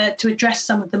and to address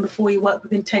some of them before you work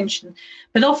with intention.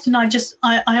 But often I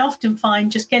often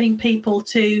find just getting people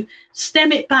to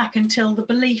stem it back until the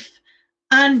belief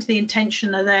and the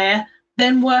intention are there,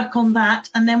 then work on that.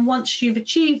 And then once you've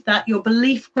achieved that, your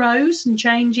belief grows and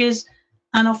changes,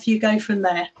 and off you go from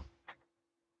there.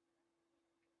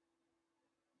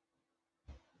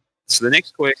 So the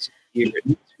next question here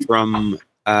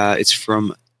is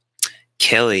from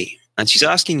Kelly, and she's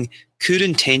asking, could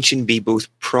intention be both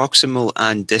proximal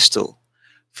and distal?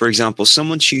 For example,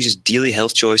 someone chooses daily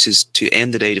health choices to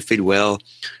end the day to feel well,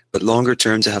 but longer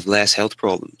term to have less health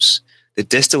problems. The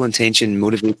distal intention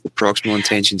motivates the proximal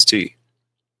intentions too.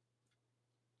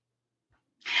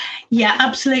 Yeah,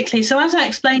 absolutely. So as I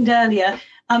explained earlier,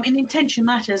 in Intention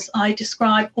Matters, I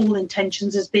describe all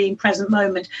intentions as being present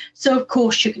moment. So, of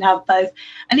course, you can have both.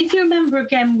 And if you remember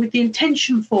again with the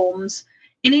intention forms,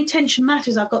 in Intention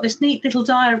Matters, I've got this neat little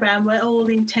diagram where all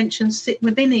the intentions sit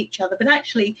within each other. But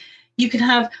actually, you can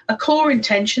have a core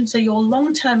intention, so your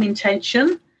long-term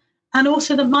intention, and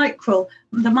also the micro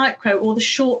or the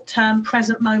short-term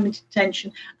present moment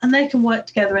intention. And they can work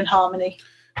together in harmony.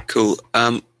 Cool.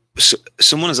 So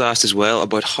someone has asked as well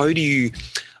about how do you,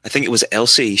 I think it was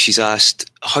Elsie, she's asked,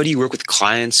 how do you work with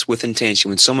clients with intention?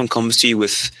 When someone comes to you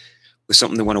with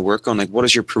something they want to work on, like what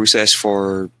does your process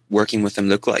for working with them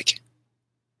look like?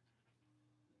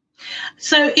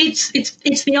 So it's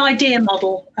the idea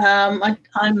model.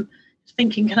 I'm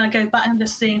thinking, can I go back and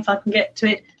just see if I can get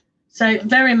to it? So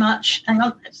very much, hang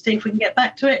on, let's see if we can get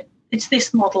back to it. It's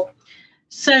this model.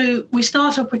 So we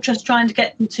start off with just trying to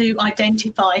get them to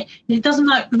identify. It doesn't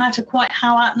matter quite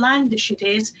how outlandish it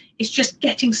is. It's just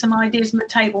getting some ideas on the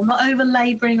table, not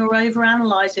over-labouring or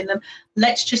over-analysing them.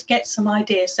 Let's just get some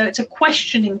ideas. So it's a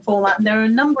questioning format. And there are a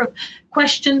number of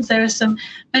questions. There are some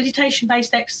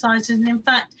meditation-based exercises. And in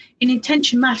fact, in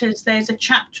Intention Matters, there's a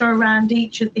chapter around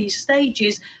each of these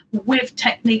stages with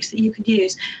techniques that you could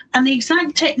use. And the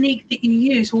exact technique that you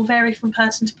use will vary from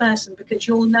person to person because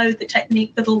you'll know the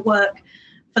technique that'll work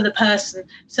for the person.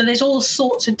 So there's all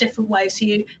sorts of different ways. So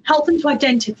you help them to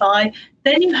identify,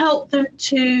 then you help them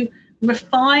to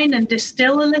refine and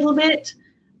distill a little bit,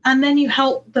 and then you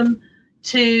help them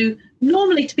to,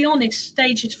 normally, to be honest,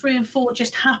 stages 3 and 4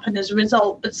 just happen as a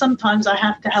result, but sometimes I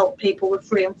have to help people with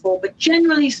 3 and 4. But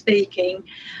generally speaking,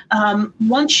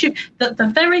 once you,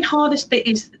 the very hardest bit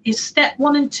is step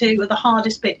 1 and 2 are the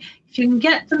hardest bit. If you can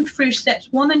get them through steps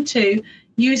 1 and 2,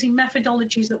 using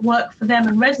methodologies that work for them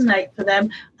and resonate for them,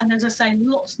 and as I say,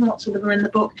 lots and lots of them are in the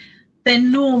book,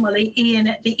 then normally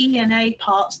the ENA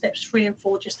part, steps 3 and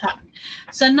 4, just happen.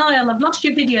 So Niall, I've lost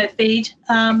your video feed,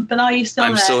 but are you still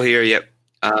there? I'm still here, yep.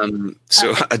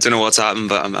 So I don't know what's happened,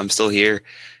 but I'm still here.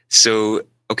 So,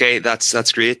 okay,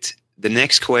 that's great. The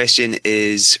next question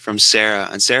is from Sarah,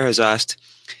 and Sarah has asked,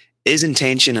 is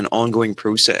intention an ongoing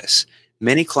process?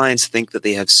 Many clients think that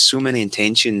they have so many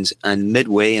intentions, and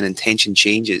midway an intention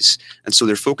changes, and so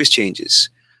their focus changes.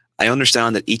 I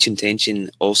understand that each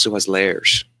intention also has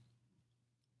layers.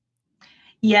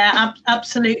 Yeah,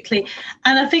 absolutely.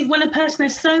 And I think when a person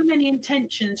has so many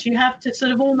intentions, you have to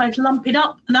sort of almost lump it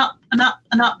up and up and up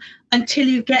and up until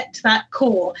you get to that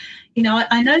core. You know,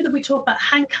 I know that we talk about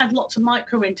Hank had lots of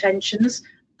micro intentions,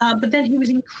 but then he was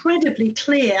incredibly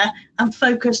clear and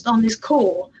focused on his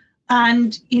core.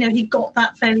 And, you know, he got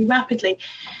that fairly rapidly.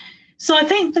 So I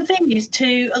think the thing is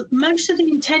most of the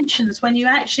intentions, when you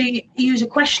actually use a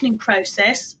questioning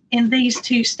process in these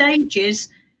 2 stages,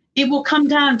 it will come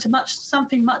down to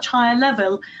something much higher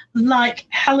level, like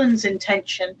Helen's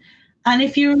intention. And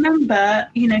if you remember,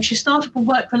 you know, she started with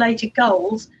work-related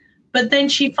goals, but then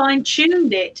she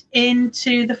fine-tuned it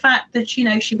into the fact that, you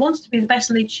know, she wants to be the best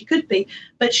leader she could be,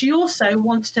 but she also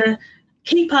wants to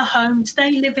keep her home,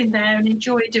 stay living there and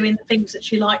enjoy doing the things that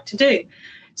she liked to do.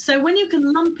 So when you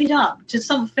can lump it up to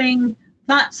something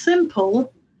that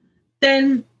simple,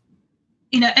 then,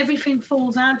 you know, everything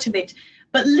falls out of it.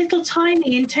 But little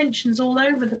tiny intentions all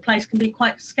over the place can be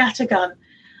quite scattergun.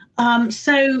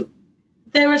 So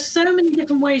there are so many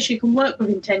different ways you can work with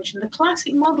intention. The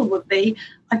classic model would be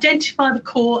identify the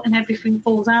core and everything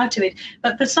falls out of it.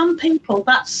 But for some people,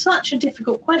 that's such a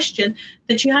difficult question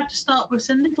that you have to start with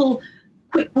some little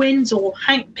quick wins or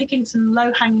picking some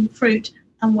low-hanging fruit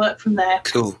and work from there.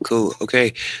 Cool.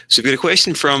 Okay. So we've got a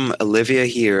question from Olivia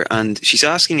here, and she's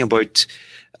asking about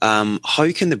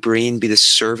how can the brain be the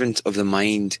servant of the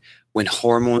mind when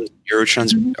hormones and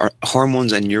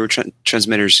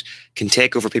neurotransmitters can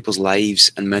take over people's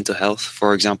lives and mental health?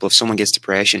 For example, if someone gets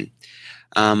depression,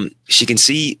 she can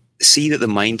see that the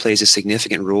mind plays a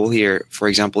significant role here, for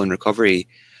example, in recovery,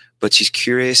 but she's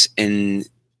curious to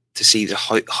see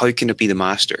how can it be the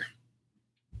master?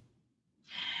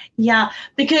 Yeah,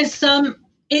 because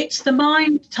it's the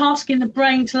mind tasking the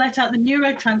brain to let out the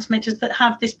neurotransmitters that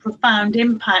have this profound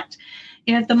impact.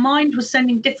 You know, if the mind was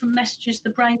sending different messages to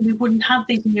the brain, we wouldn't have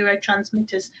these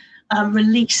neurotransmitters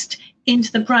released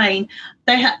into the brain.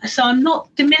 So I'm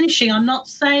not diminishing. I'm not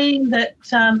saying that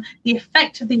the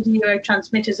effect of these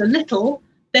neurotransmitters are little.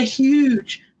 They're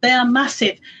huge. They are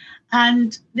massive,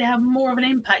 and they have more of an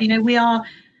impact. You know, we are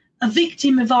a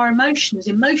victim of our emotions.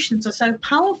 Emotions are so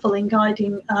powerful in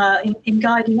guiding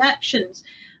actions.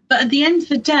 But at the end of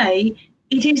the day,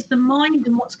 it is the mind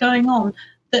and what's going on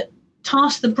that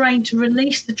tasks the brain to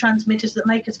release the transmitters that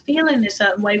make us feel in a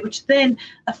certain way, which then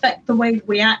affect the way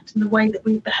we act and the way that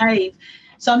we behave.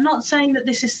 So I'm not saying that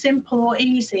this is simple or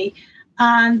easy,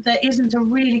 and there isn't a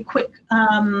really quick,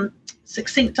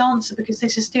 succinct answer, because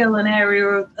this is still an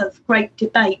area of great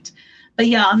debate. But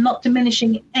yeah, I'm not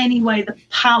diminishing in any way the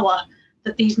power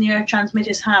that these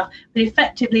neurotransmitters have, but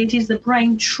effectively it is the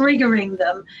brain triggering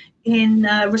them in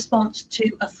response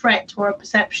to a threat or a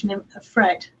perception of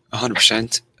threat.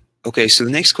 100%. Okay, so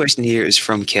the next question here is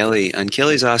from Kelly, and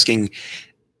Kelly's asking,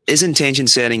 is intention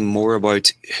setting more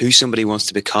about who somebody wants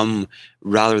to become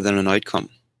rather than an outcome?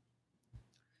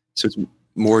 So it's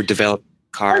more developed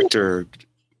character,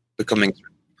 becoming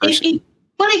a person?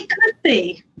 Well, it could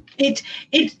be.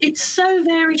 It so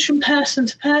varies from person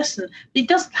to person. It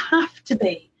doesn't have to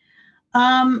be.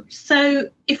 So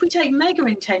if we take mega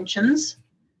intentions,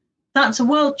 that's a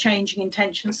world-changing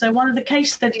intention. So one of the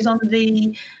case studies on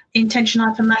the Intention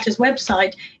Matters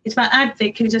website is about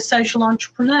Advik, who's a social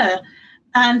entrepreneur.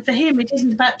 And for him, it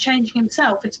isn't about changing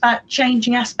himself. It's about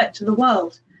changing aspects of the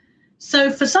world.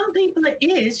 So for some people, it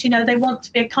is, you know, they want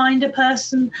to be a kinder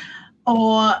person,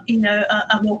 or, you know,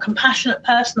 a more compassionate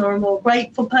person, or a more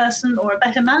grateful person, or a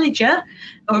better manager,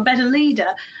 or a better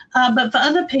leader. But for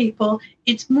other people,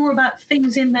 it's more about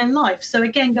things in their life. So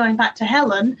again, going back to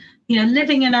Helen, you know,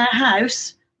 living in her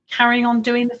house, carrying on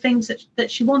doing the things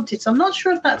that she wanted. So I'm not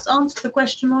sure if that's answered the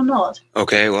question or not.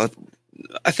 Okay, well,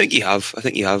 I think you have.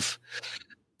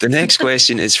 The next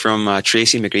question is from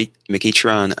Tracy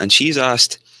McEachran, and she's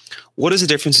asked, what is the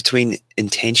difference between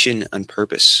intention and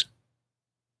purpose?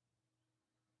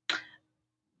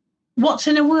 What's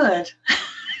in a word?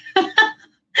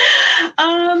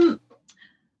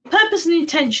 Purpose and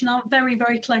intention are very,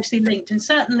 very closely linked, and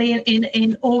certainly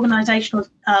in organisational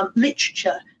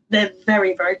literature, they're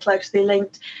very, very closely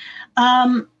linked.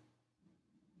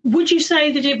 would you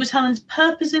say that it was Helen's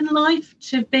purpose in life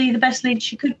to be the best leader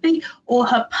she could be, or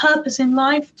her purpose in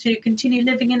life to continue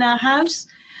living in our house?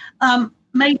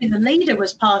 Maybe the leader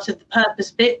was part of the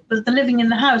purpose bit, but the living in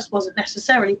the house wasn't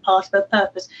necessarily part of her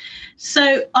purpose.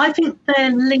 So I think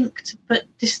they're linked but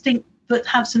distinct, but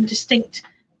have some distinct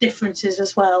differences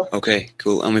as well. Okay,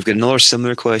 cool. And we've got another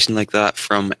similar question like that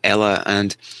from Ella,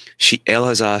 and Ella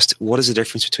has asked, what is the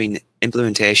difference between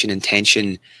implementation,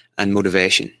 intention, and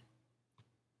motivation?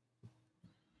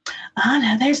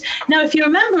 Now, if you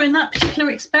remember in that particular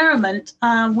experiment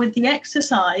with the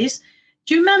exercise,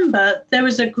 do you remember there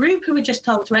was a group who were just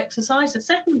told to exercise? The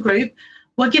second group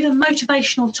were given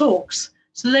motivational talks.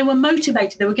 So they were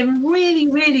motivated. They were given really,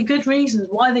 really good reasons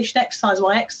why they should exercise,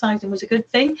 why exercising was a good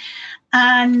thing.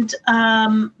 And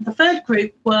the third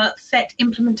group were set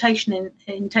implementation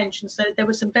intentions. So there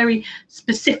was some very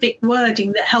specific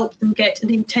wording that helped them get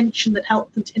an intention that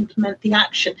helped them to implement the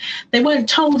action. They weren't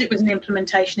told it was an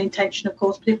implementation intention, of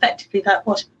course, but effectively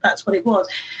that's what it was.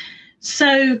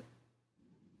 So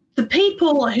the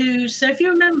people so if you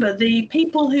remember, the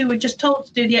people who were just told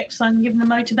to do the exercise and given the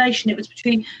motivation, it was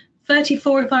between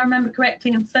 34, if I remember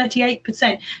correctly, and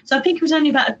 38%. So I think it was only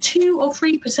about a 2 or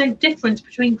 3% difference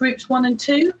between groups 1 and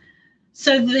 2.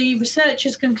 So the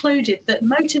researchers concluded that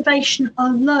motivation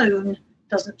alone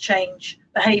doesn't change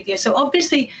behaviour. So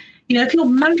obviously, if you're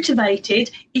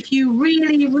motivated, if you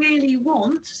really, really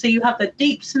want, so you have a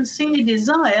deep, sincere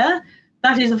desire,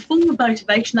 that is a form of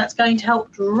motivation that's going to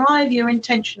help drive your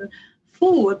intention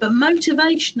forward. But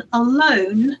motivation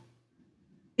alone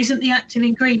isn't the active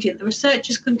ingredient. The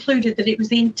researchers concluded that it was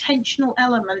the intentional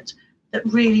element that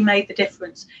really made the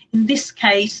difference. In this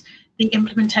case, the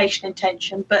implementation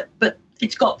intention, but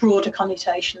it's got broader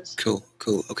connotations. Cool.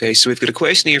 Okay, so we've got a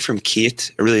question here from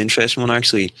Kate, a really interesting one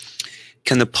actually.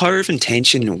 Can the power of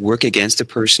intention work against a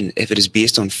person if it is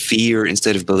based on fear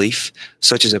instead of belief,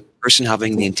 such as a person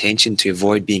having the intention to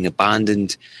avoid being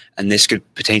abandoned, and this could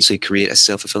potentially create a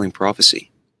self-fulfilling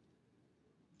prophecy?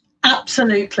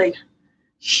 Absolutely.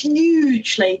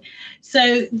 Hugely.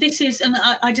 So this is, and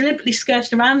I deliberately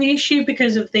skirted around the issue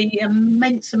because of the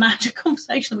immense amount of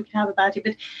conversation that we can have about it,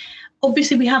 but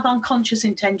obviously we have unconscious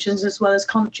intentions as well as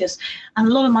conscious, and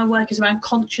a lot of my work is around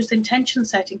conscious intention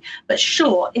setting. But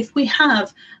sure, if we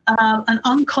have an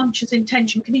unconscious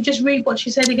intention, can you just read what she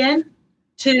said again?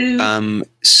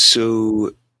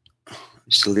 So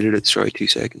just deleted it, sorry, 2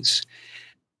 seconds.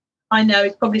 I know,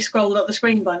 it's probably scrolled up the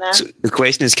screen by now. So the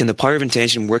question is, can the power of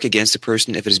intention work against a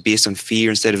person if it is based on fear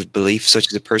instead of belief, such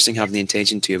as a person having the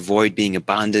intention to avoid being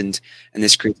abandoned, and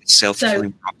this creates a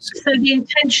self-fulfilling prophecy? So the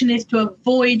intention is to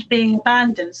avoid being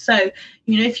abandoned. So,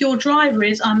 if your driver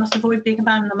is, I must avoid being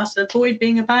abandoned, I must avoid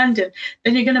being abandoned,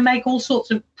 then you're going to make all sorts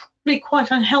of probably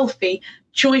quite unhealthy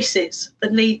choices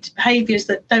that lead to behaviours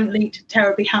that don't lead to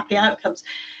terribly happy outcomes.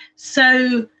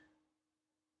 So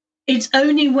it's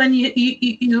only when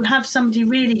you have somebody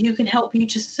really who can help you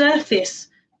to surface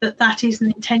that is an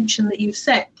intention that you've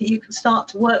set, that you can start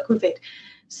to work with it.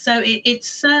 So it's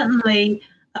certainly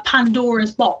a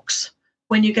Pandora's box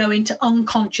when you go into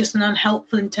unconscious and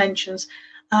unhelpful intentions.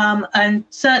 And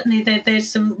certainly there's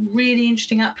some really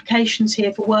interesting applications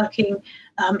here for working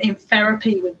in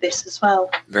therapy with this as well.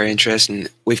 Very interesting.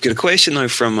 We've got a question now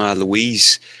from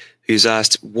Louise, who's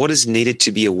asked, what is needed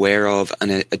to be aware of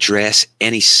and address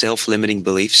any self-limiting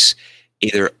beliefs,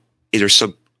 either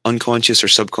unconscious or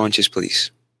subconscious, please?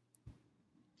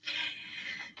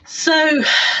 So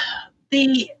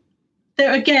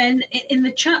there again, in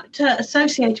the chapter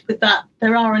associated with that,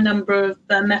 there are a number of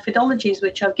methodologies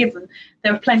which are given.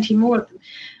 There are plenty more of them.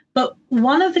 But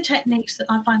one of the techniques that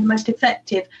I find the most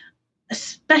effective,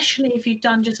 especially if you've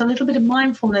done just a little bit of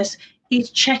mindfulness, is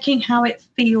checking how it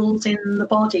feels in the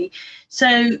body.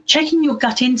 So checking your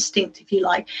gut instinct, if you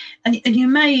like. And you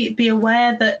may be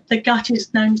aware that the gut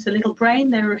is known as the little brain.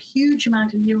 There are a huge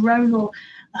amount of neuronal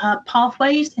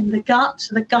pathways in the gut.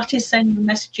 So the gut is sending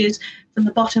messages from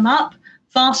the bottom up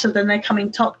faster than they're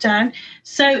coming top down.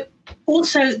 So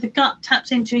also the gut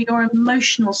taps into your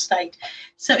emotional state.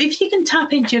 So if you can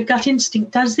tap into your gut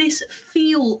instinct, does this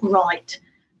feel right?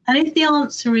 And if the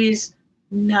answer is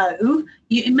no,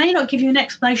 it may not give you an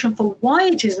explanation for why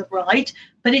it isn't right,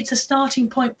 but it's a starting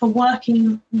point for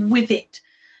working with it.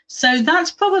 So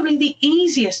that's probably the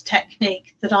easiest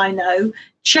technique that I know.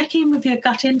 Check in with your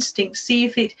gut instinct, see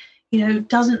if it,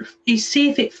 see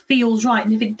if it feels right.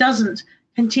 And if it doesn't,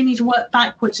 continue to work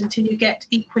backwards until you get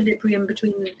equilibrium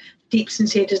between the deep,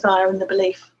 sincere desire and the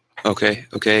belief. Okay.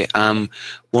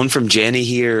 One from Jenny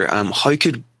here. How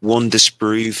could one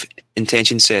disprove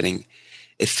intention setting?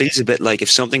 It feels a bit like if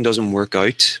something doesn't work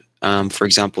out, for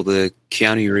example, the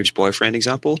Keanu Reeves boyfriend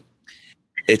example,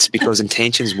 it's because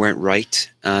intentions weren't right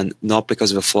and not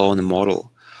because of a flaw in the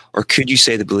model? Or could you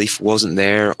say the belief wasn't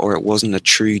there, or it wasn't a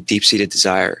true deep-seated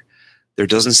desire? There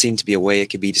doesn't seem to be a way it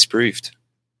could be disproved.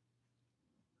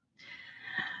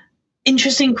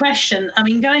 Interesting question. I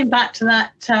mean, going back to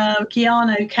that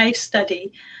Giano case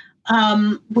study,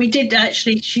 we did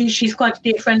actually, she's quite a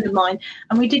dear friend of mine,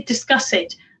 and we did discuss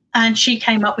it. And she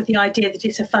came up with the idea that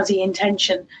it's a fuzzy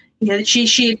intention. You know, that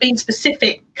she had been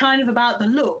specific kind of about the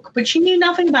look, but she knew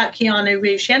nothing about Keanu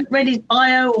Reeves. She hadn't read his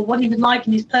bio or what he was like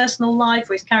in his personal life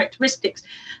or his characteristics.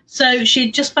 So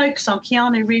she'd just focused on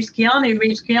Keanu Reeves, Keanu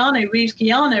Reeves, Keanu Reeves,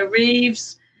 Keanu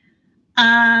Reeves,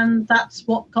 and that's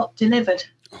what got delivered.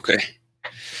 Okay.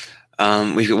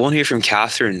 We've got one here from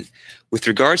Catherine. With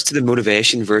regards to the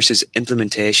motivation versus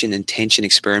implementation intention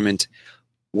experiment,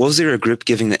 was there a group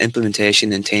giving the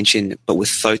implementation intention but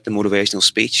without the motivational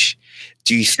speech?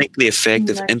 Do you think the effect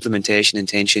of implementation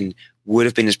intention would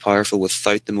have been as powerful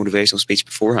without the motivational speech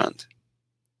beforehand?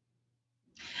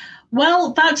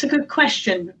 Well, that's a good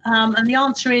question, and the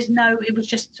answer is no. It was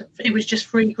just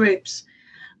 3 groups.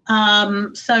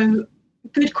 So,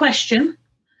 good question.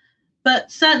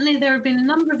 But certainly there have been a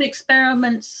number of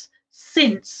experiments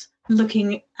since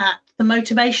looking at the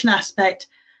motivation aspect,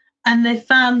 and they've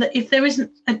found that if there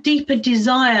isn't a deeper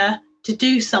desire to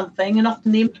do something, and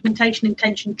often the implementation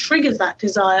intention triggers that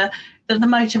desire, that the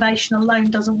motivation alone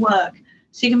doesn't work.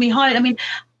 So you can be high. I mean,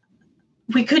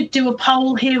 we could do a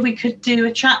poll here, we could do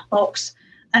a chat box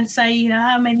and say, you know,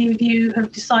 how many of you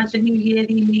have decided the new year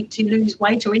that you need to lose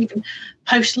weight, or even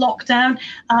post-lockdown,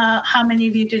 how many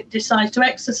of you did decide to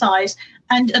exercise?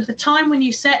 And at the time when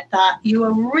you set that, you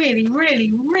were really,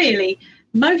 really, really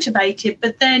motivated,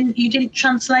 but then you didn't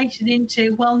translate it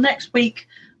into, well, next week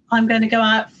I'm going to go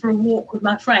out for a walk with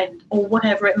my friend, or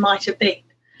whatever it might have been.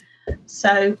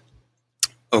 So...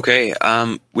 Okay,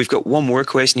 we've got one more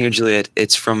question here, Juliet.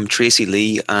 It's from Tracy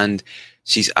Lee, and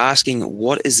she's asking,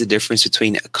 what is the difference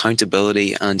between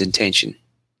accountability and intention?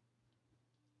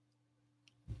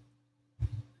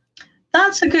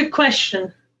 That's a good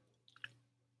question.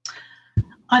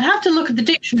 I'd have to look at the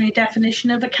dictionary definition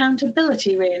of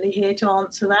accountability, really, here to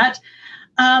answer that.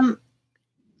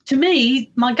 To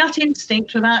me, my gut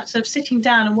instinct, without sort of sitting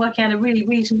down and working out a really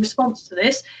reasoned response to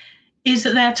this, is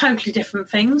that they're totally different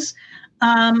things.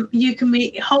 You can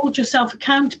hold yourself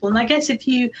accountable. And I guess if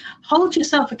you hold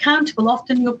yourself accountable,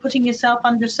 often you're putting yourself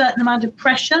under a certain amount of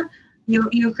pressure.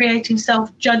 You're creating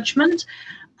self-judgment.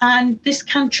 And this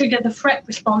can trigger the threat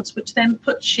response, which then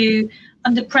puts you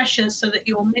under pressure so that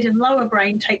your mid and lower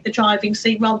brain take the driving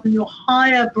seat rather than your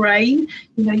higher brain,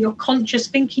 you know, your conscious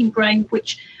thinking brain,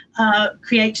 which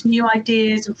creates new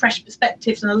ideas and fresh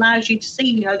perspectives and allows you to see,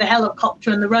 you know, the helicopter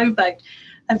and the rowboat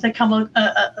as they come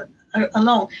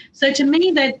along. So to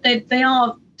me, they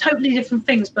are totally different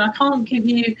things, but I can't give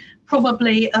you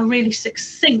probably a really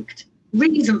succinct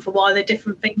reason for why they're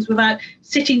different things without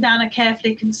sitting down and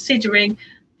carefully considering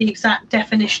the exact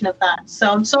definition of that. So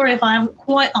I'm sorry if I haven't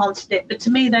quite answered it, but to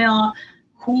me they are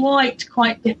quite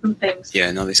different things.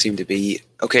 Yeah, no, they seem to be.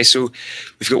 Okay, so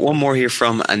we've got one more here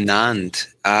from Anand,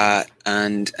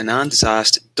 and Anand has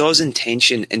asked, does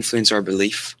intention influence our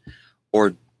belief,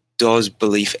 or does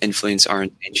belief influence our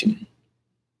intention?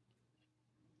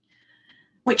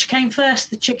 Which came first,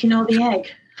 the chicken or the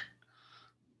egg?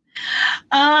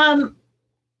 I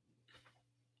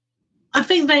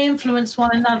think they influence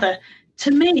one another. To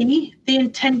me, the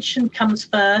intention comes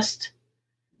first,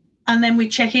 and then we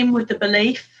check in with the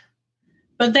belief.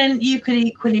 But then you could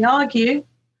equally argue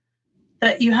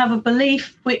that you have a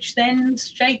belief which then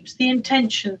shapes the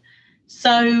intention.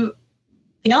 So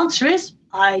the answer is,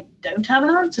 I don't have an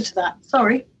answer to that.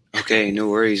 Sorry. Okay, no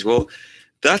worries. Well,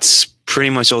 that's pretty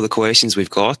much all the questions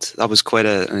we've got. That was quite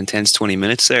an intense 20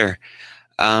 minutes there.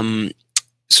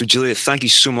 So, Juliet, thank you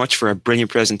so much for a brilliant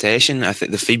presentation. I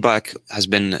think the feedback has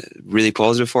been really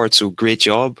positive for it, so great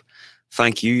job.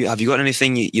 Thank you. Have you got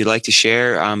anything you'd like to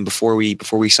share before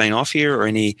we sign off here, or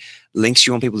any links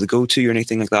you want people to go to or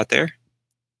anything like that there?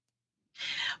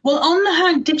 Well, on the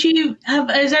hand,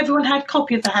 has everyone had a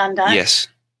copy of the handout? Yes.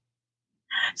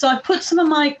 So I put some of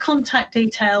my contact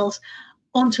details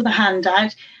onto the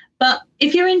handout. But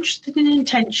if you're interested in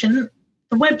intention,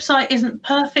 the website isn't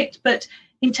perfect, but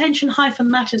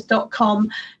intention-matters.com,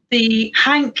 the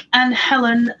Hank and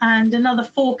Helen and another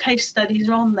 4 case studies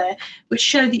are on there, which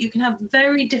show that you can have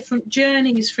very different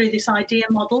journeys through this idea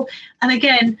model. And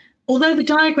again, although the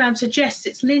diagram suggests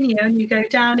it's linear and you go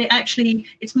down,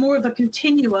 it's more of a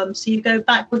continuum. So you go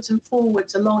backwards and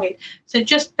forwards along it. So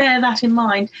just bear that in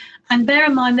mind. And bear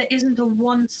in mind there isn't a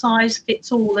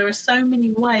one-size-fits-all. There are so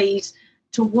many ways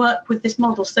to work with this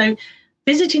model. So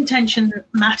visit Intention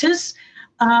Matters.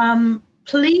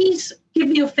 Please give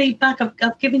me your feedback.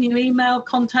 I've given you email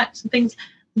contacts and things.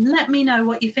 Let me know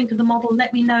what you think of the model.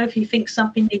 Let me know if you think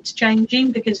something needs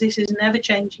changing, because this is an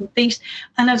ever-changing feast.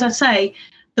 And as I say,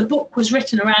 the book was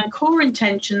written around core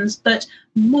intentions, but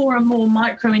more and more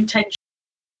micro intentions.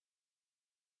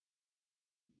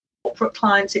 Corporate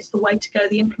clients, it's the way to go.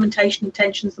 The implementation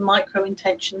intentions, the micro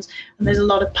intentions, and there's a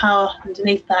lot of power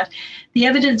underneath that. The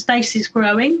evidence base is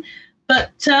growing,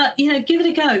 but give it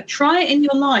a go. Try it in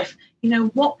your life.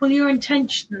 What will your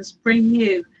intentions bring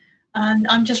you? And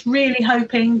I'm just really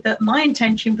hoping that my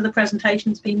intention for the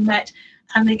presentation has been met,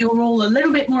 and that you're all a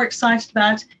little bit more excited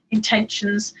about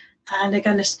intentions and are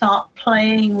going to start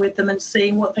playing with them and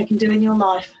seeing what they can do in your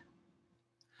life.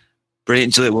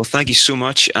 Brilliant, Juliet. Well, thank you so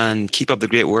much, and keep up the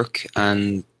great work,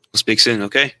 and we'll speak soon,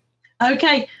 okay?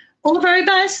 Okay. All the very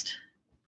best.